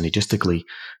together synergistically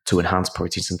to enhance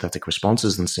protein synthetic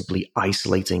responses than simply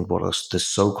isolating what are the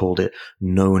so-called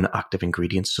known active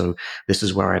ingredients. So this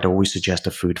is where I'd always suggest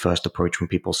a food first approach. When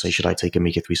people say, should I take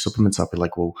omega-3 supplements? I'd be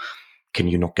like, well, can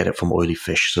you not get it from oily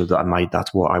fish? So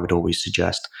that's what I would always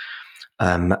suggest.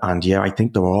 And yeah, I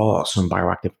think there are some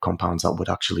bioactive compounds that would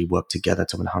actually work together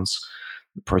to enhance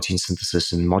protein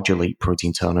synthesis and modulate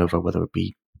protein turnover, whether it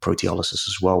be proteolysis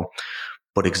as well.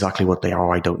 But exactly what they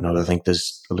are, I don't know. I think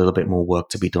there's a little bit more work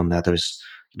to be done there. There's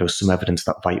some evidence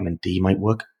that vitamin D might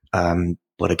work.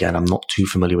 But again, I'm not too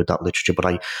familiar with that literature,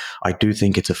 but I do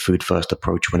think it's a food first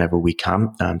approach whenever we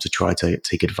can, to try to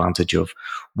take advantage of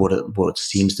what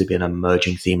seems to be an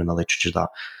emerging theme in the literature, that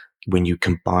when you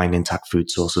combine intact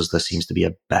food sources, there seems to be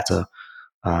a better,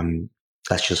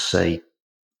 let's just say,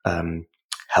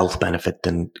 health benefit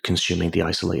than consuming the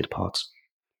isolated parts.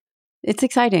 It's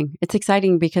exciting. It's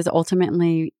exciting because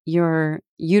ultimately you're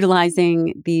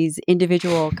utilizing these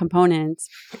individual components,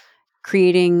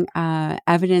 creating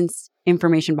evidence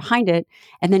information behind it,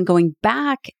 and then going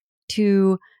back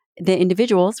to the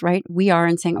individuals, right? We are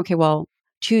and saying, okay, well,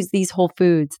 choose these whole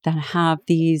foods that have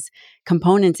these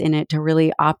components in it to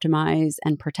really optimize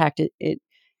and protect it. It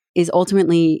is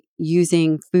ultimately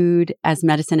using food as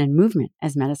medicine and movement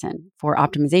as medicine for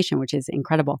optimization, which is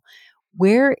incredible.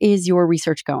 Where is your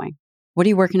research going? What are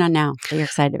you working on now that you're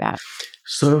excited about?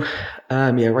 So,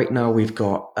 yeah, right now we've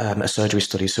got a surgery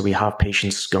study. So we have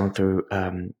patients going through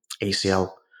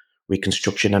ACL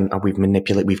reconstruction, and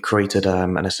we've created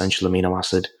an essential amino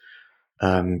acid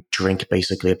drink,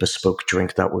 basically a bespoke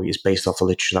drink that is based off the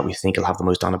literature that we think will have the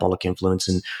most anabolic influence,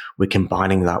 and we're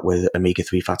combining that with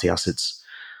omega-3 fatty acids.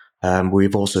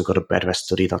 We've also got a bed rest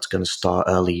study that's going to start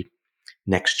early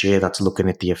next year that's looking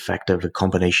at the effect of a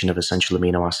combination of essential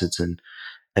amino acids and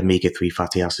omega-3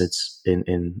 fatty acids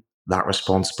in that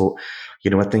response. But,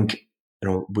 I think,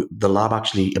 the lab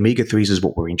actually, omega-3s is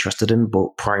what we're interested in,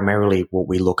 but primarily what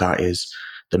we look at is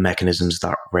the mechanisms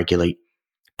that regulate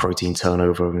protein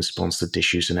turnover in response to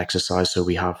disuse and exercise. So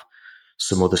we have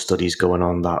some other studies going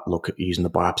on that look at using the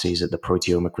biopsies at the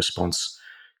proteomic response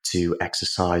to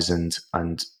exercise and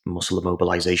muscle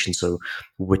immobilization. So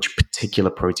which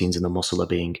particular proteins in the muscle are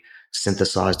being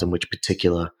synthesized and which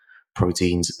particular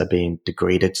proteins are being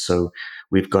degraded. So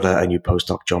we've got a new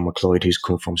postdoc, John McGlory, who's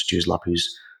come from Stu's lab,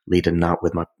 who's leading that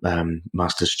with my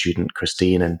master's student,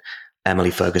 Christine, and Emily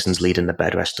Ferguson's leading the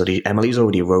bed rest study. Emily's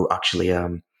already wrote actually a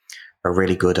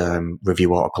really good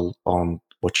review article on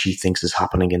what she thinks is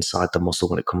happening inside the muscle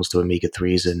when it comes to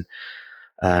omega-3s.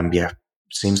 And yeah,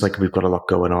 seems like we've got a lot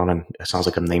going on, and it sounds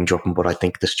like I'm name dropping, but I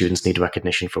think the students need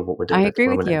recognition for what we're I doing at the agree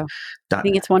with moment. And you. I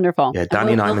think it's wonderful. yeah, And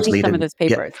Danny we'll Nyman's link some of leading. those Yeah.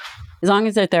 papers as long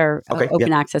as they're Okay. Yeah.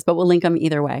 open access, but we'll link them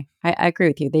either way. I agree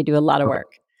with you. They do a lot of Okay.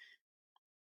 work.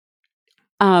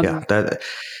 Yeah.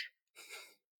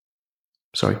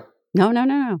 Sorry. No.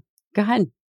 Go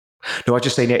ahead. No, I was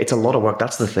just saying, yeah, it's a lot of work.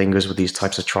 That's the thing is with these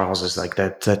types of trials is like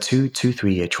they're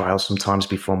 3 year trials sometimes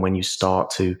before when you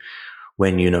start to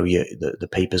when the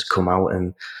papers come out.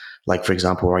 And like for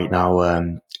example, right now,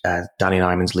 Danny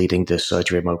Nyman's leading the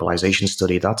surgery immobilization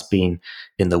study that's been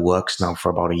in the works now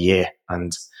for about a year,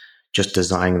 and just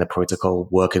designing the protocol,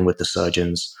 working with the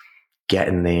surgeons,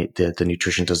 getting the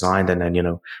nutrition designed, and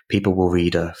then people will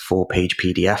read a 4-page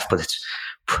PDF, but it's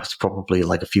probably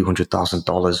like a few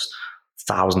 $100,000,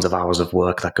 thousands of hours of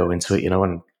work that go into it,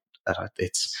 and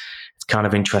it's kind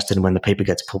of interesting when the paper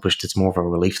gets published. It's more of a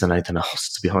relief than anything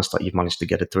else, to be honest, that you've managed to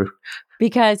get it through.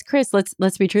 Because Chris,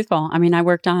 let's be truthful. I mean, I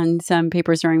worked on some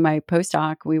papers during my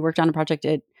postdoc. We worked on a project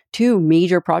at 2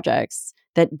 major projects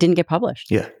that didn't get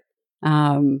published. Yeah.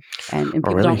 And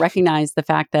people really? don't recognize the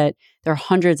fact that there are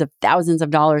hundreds of thousands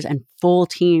of dollars and full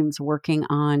teams working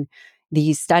on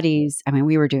these studies. I mean,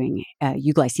 we were doing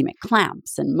euglycemic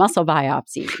clamps and muscle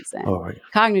biopsies and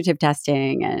cognitive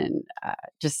testing and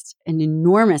just an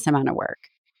enormous amount of work.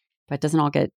 But it doesn't all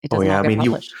get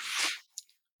published.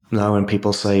 No, when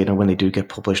people say, when they do get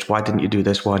published, why didn't you do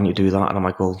this? Why didn't you do that? And I'm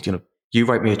like, well, you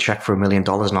write me a check for $1 million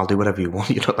and I'll do whatever you want.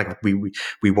 Like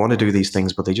we want to do these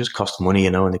things, but they just cost money,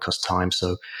 and they cost time.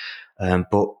 So,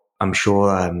 but I'm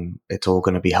sure it's all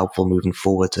going to be helpful moving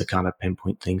forward to kind of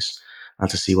pinpoint things and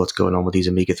to see what's going on with these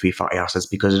omega-3 fatty acids,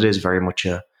 because it is very much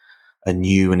a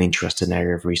new and interesting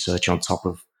area of research on top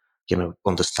of,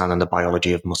 understanding the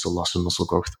biology of muscle loss and muscle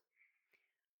growth.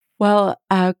 Well,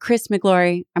 Chris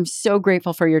McGlory, I'm so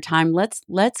grateful for your time.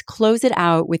 Let's close it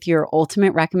out with your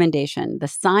ultimate recommendation: the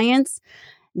science,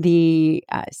 the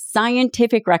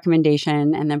scientific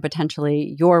recommendation, and then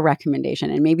potentially your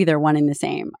recommendation, and maybe they're one and the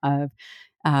same of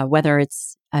whether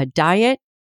it's a diet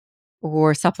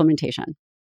or supplementation.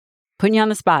 Putting you on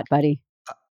the spot, buddy.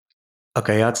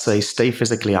 Okay, I'd say stay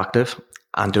physically active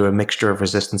and do a mixture of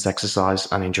resistance exercise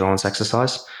and endurance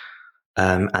exercise.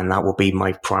 And that will be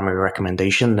my primary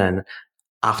recommendation. Then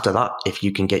after that, if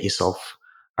you can get yourself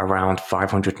around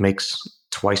 500 mg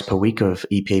twice per week of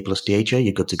EPA plus DHA,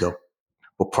 you're good to go.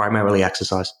 But primarily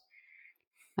exercise.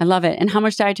 I love it. And how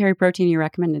much dietary protein are you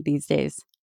recommended these days?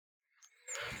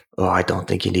 Oh, I don't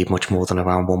think you need much more than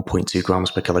around 1.2 grams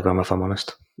per kilogram, if I'm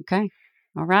honest. Okay.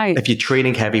 All right. If you're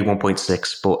training heavy,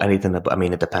 1.6, but anything,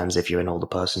 it depends if you're an older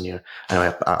person.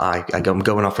 Anyway, I'm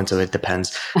going off into it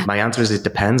depends. My answer is it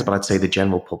depends, but I'd say the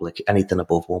general public, anything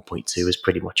above 1.2 is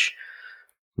pretty much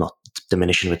not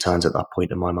diminishing returns at that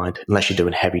point in my mind. Unless you're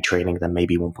doing heavy training, then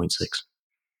maybe 1.6.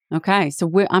 Okay.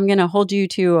 So I'm going to hold you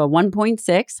to a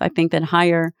 1.6. I think that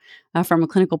higher from a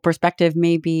clinical perspective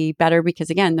may be better because,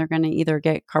 again, they're going to either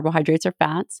get carbohydrates or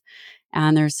fats.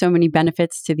 And there's so many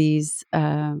benefits to these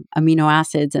amino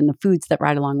acids and the foods that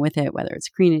ride along with it, whether it's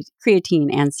creatine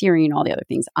and serine, all the other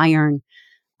things, iron.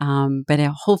 But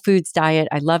a whole foods diet,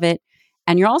 I love it.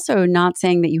 And you're also not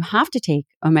saying that you have to take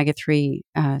omega-3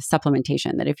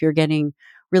 supplementation, that if you're getting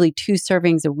really 2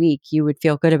 servings a week, you would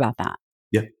feel good about that.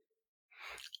 Yeah.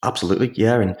 Absolutely,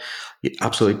 yeah, and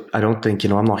absolutely. I don't think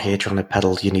I'm not here trying to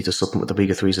peddle you need to supplement with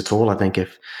omega-3s at all. I think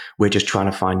if we're just trying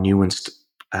to find nuanced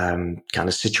kind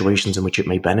of situations in which it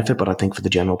may benefit, but I think for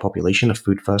the general population, a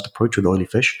food first approach with oily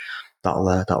fish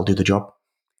that'll do the job.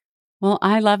 Well,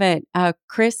 I love it.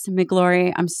 Chris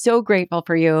McGlory, I'm so grateful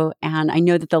for you. And I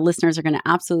know that the listeners are going to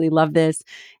absolutely love this.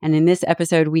 And in this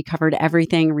episode, we covered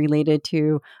everything related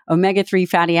to omega-3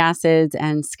 fatty acids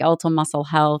and skeletal muscle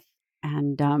health.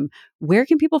 And where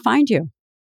can people find you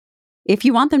if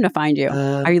you want them to find you?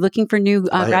 Are you looking for new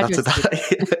graduate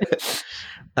students?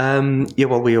 Yeah,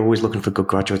 well, we're always looking for good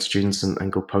graduate students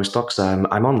and good postdocs.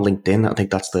 I'm on LinkedIn. I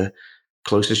think that's the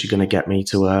closest you're going to get me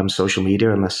to social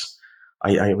media, unless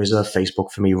I reserve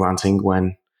Facebook for me ranting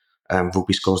when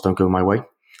rugby scores don't go my way.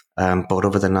 But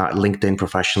other than that, LinkedIn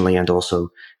professionally, and also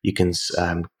you can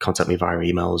contact me via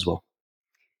email as well.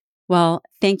 Well,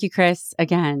 thank you, Chris,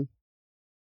 again.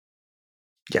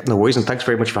 Yeah, no worries. And thanks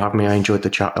very much for having me. I enjoyed the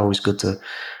chat. Always good to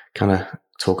kind of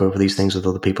talk over these things with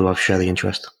other people who have share the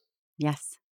interest.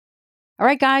 Yes. All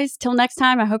right, guys, till next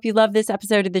time, I hope you love this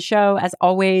episode of the show. As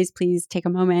always, please take a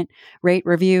moment, rate,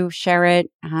 review, share it.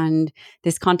 And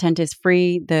this content is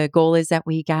free. The goal is that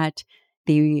we get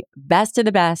the best of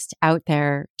the best out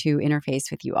there to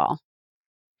interface with you all.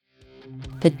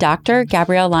 The Dr.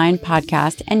 Gabrielle Lyon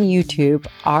podcast and YouTube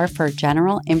are for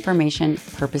general information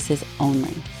purposes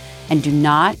only and do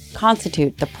not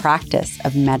constitute the practice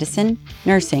of medicine,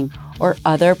 nursing, or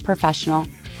other professional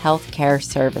healthcare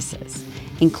services,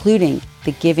 including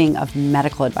the giving of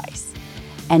medical advice.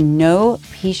 And no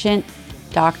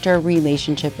patient-doctor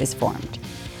relationship is formed.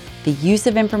 The use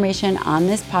of information on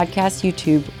this podcast,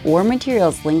 YouTube, or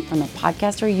materials linked from the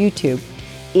podcast or YouTube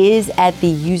is at the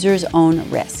user's own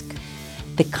risk.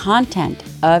 The content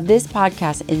of this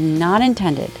podcast is not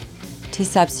intended to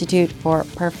substitute for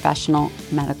professional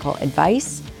medical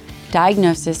advice,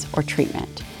 diagnosis, or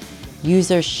treatment.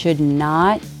 Users should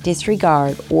not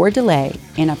disregard or delay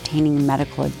in obtaining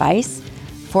medical advice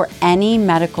for any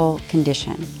medical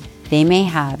condition they may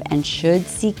have and should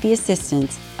seek the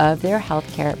assistance of their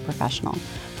healthcare professional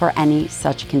for any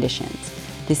such conditions.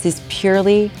 This is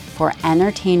purely for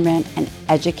entertainment and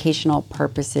educational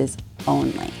purposes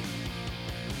only.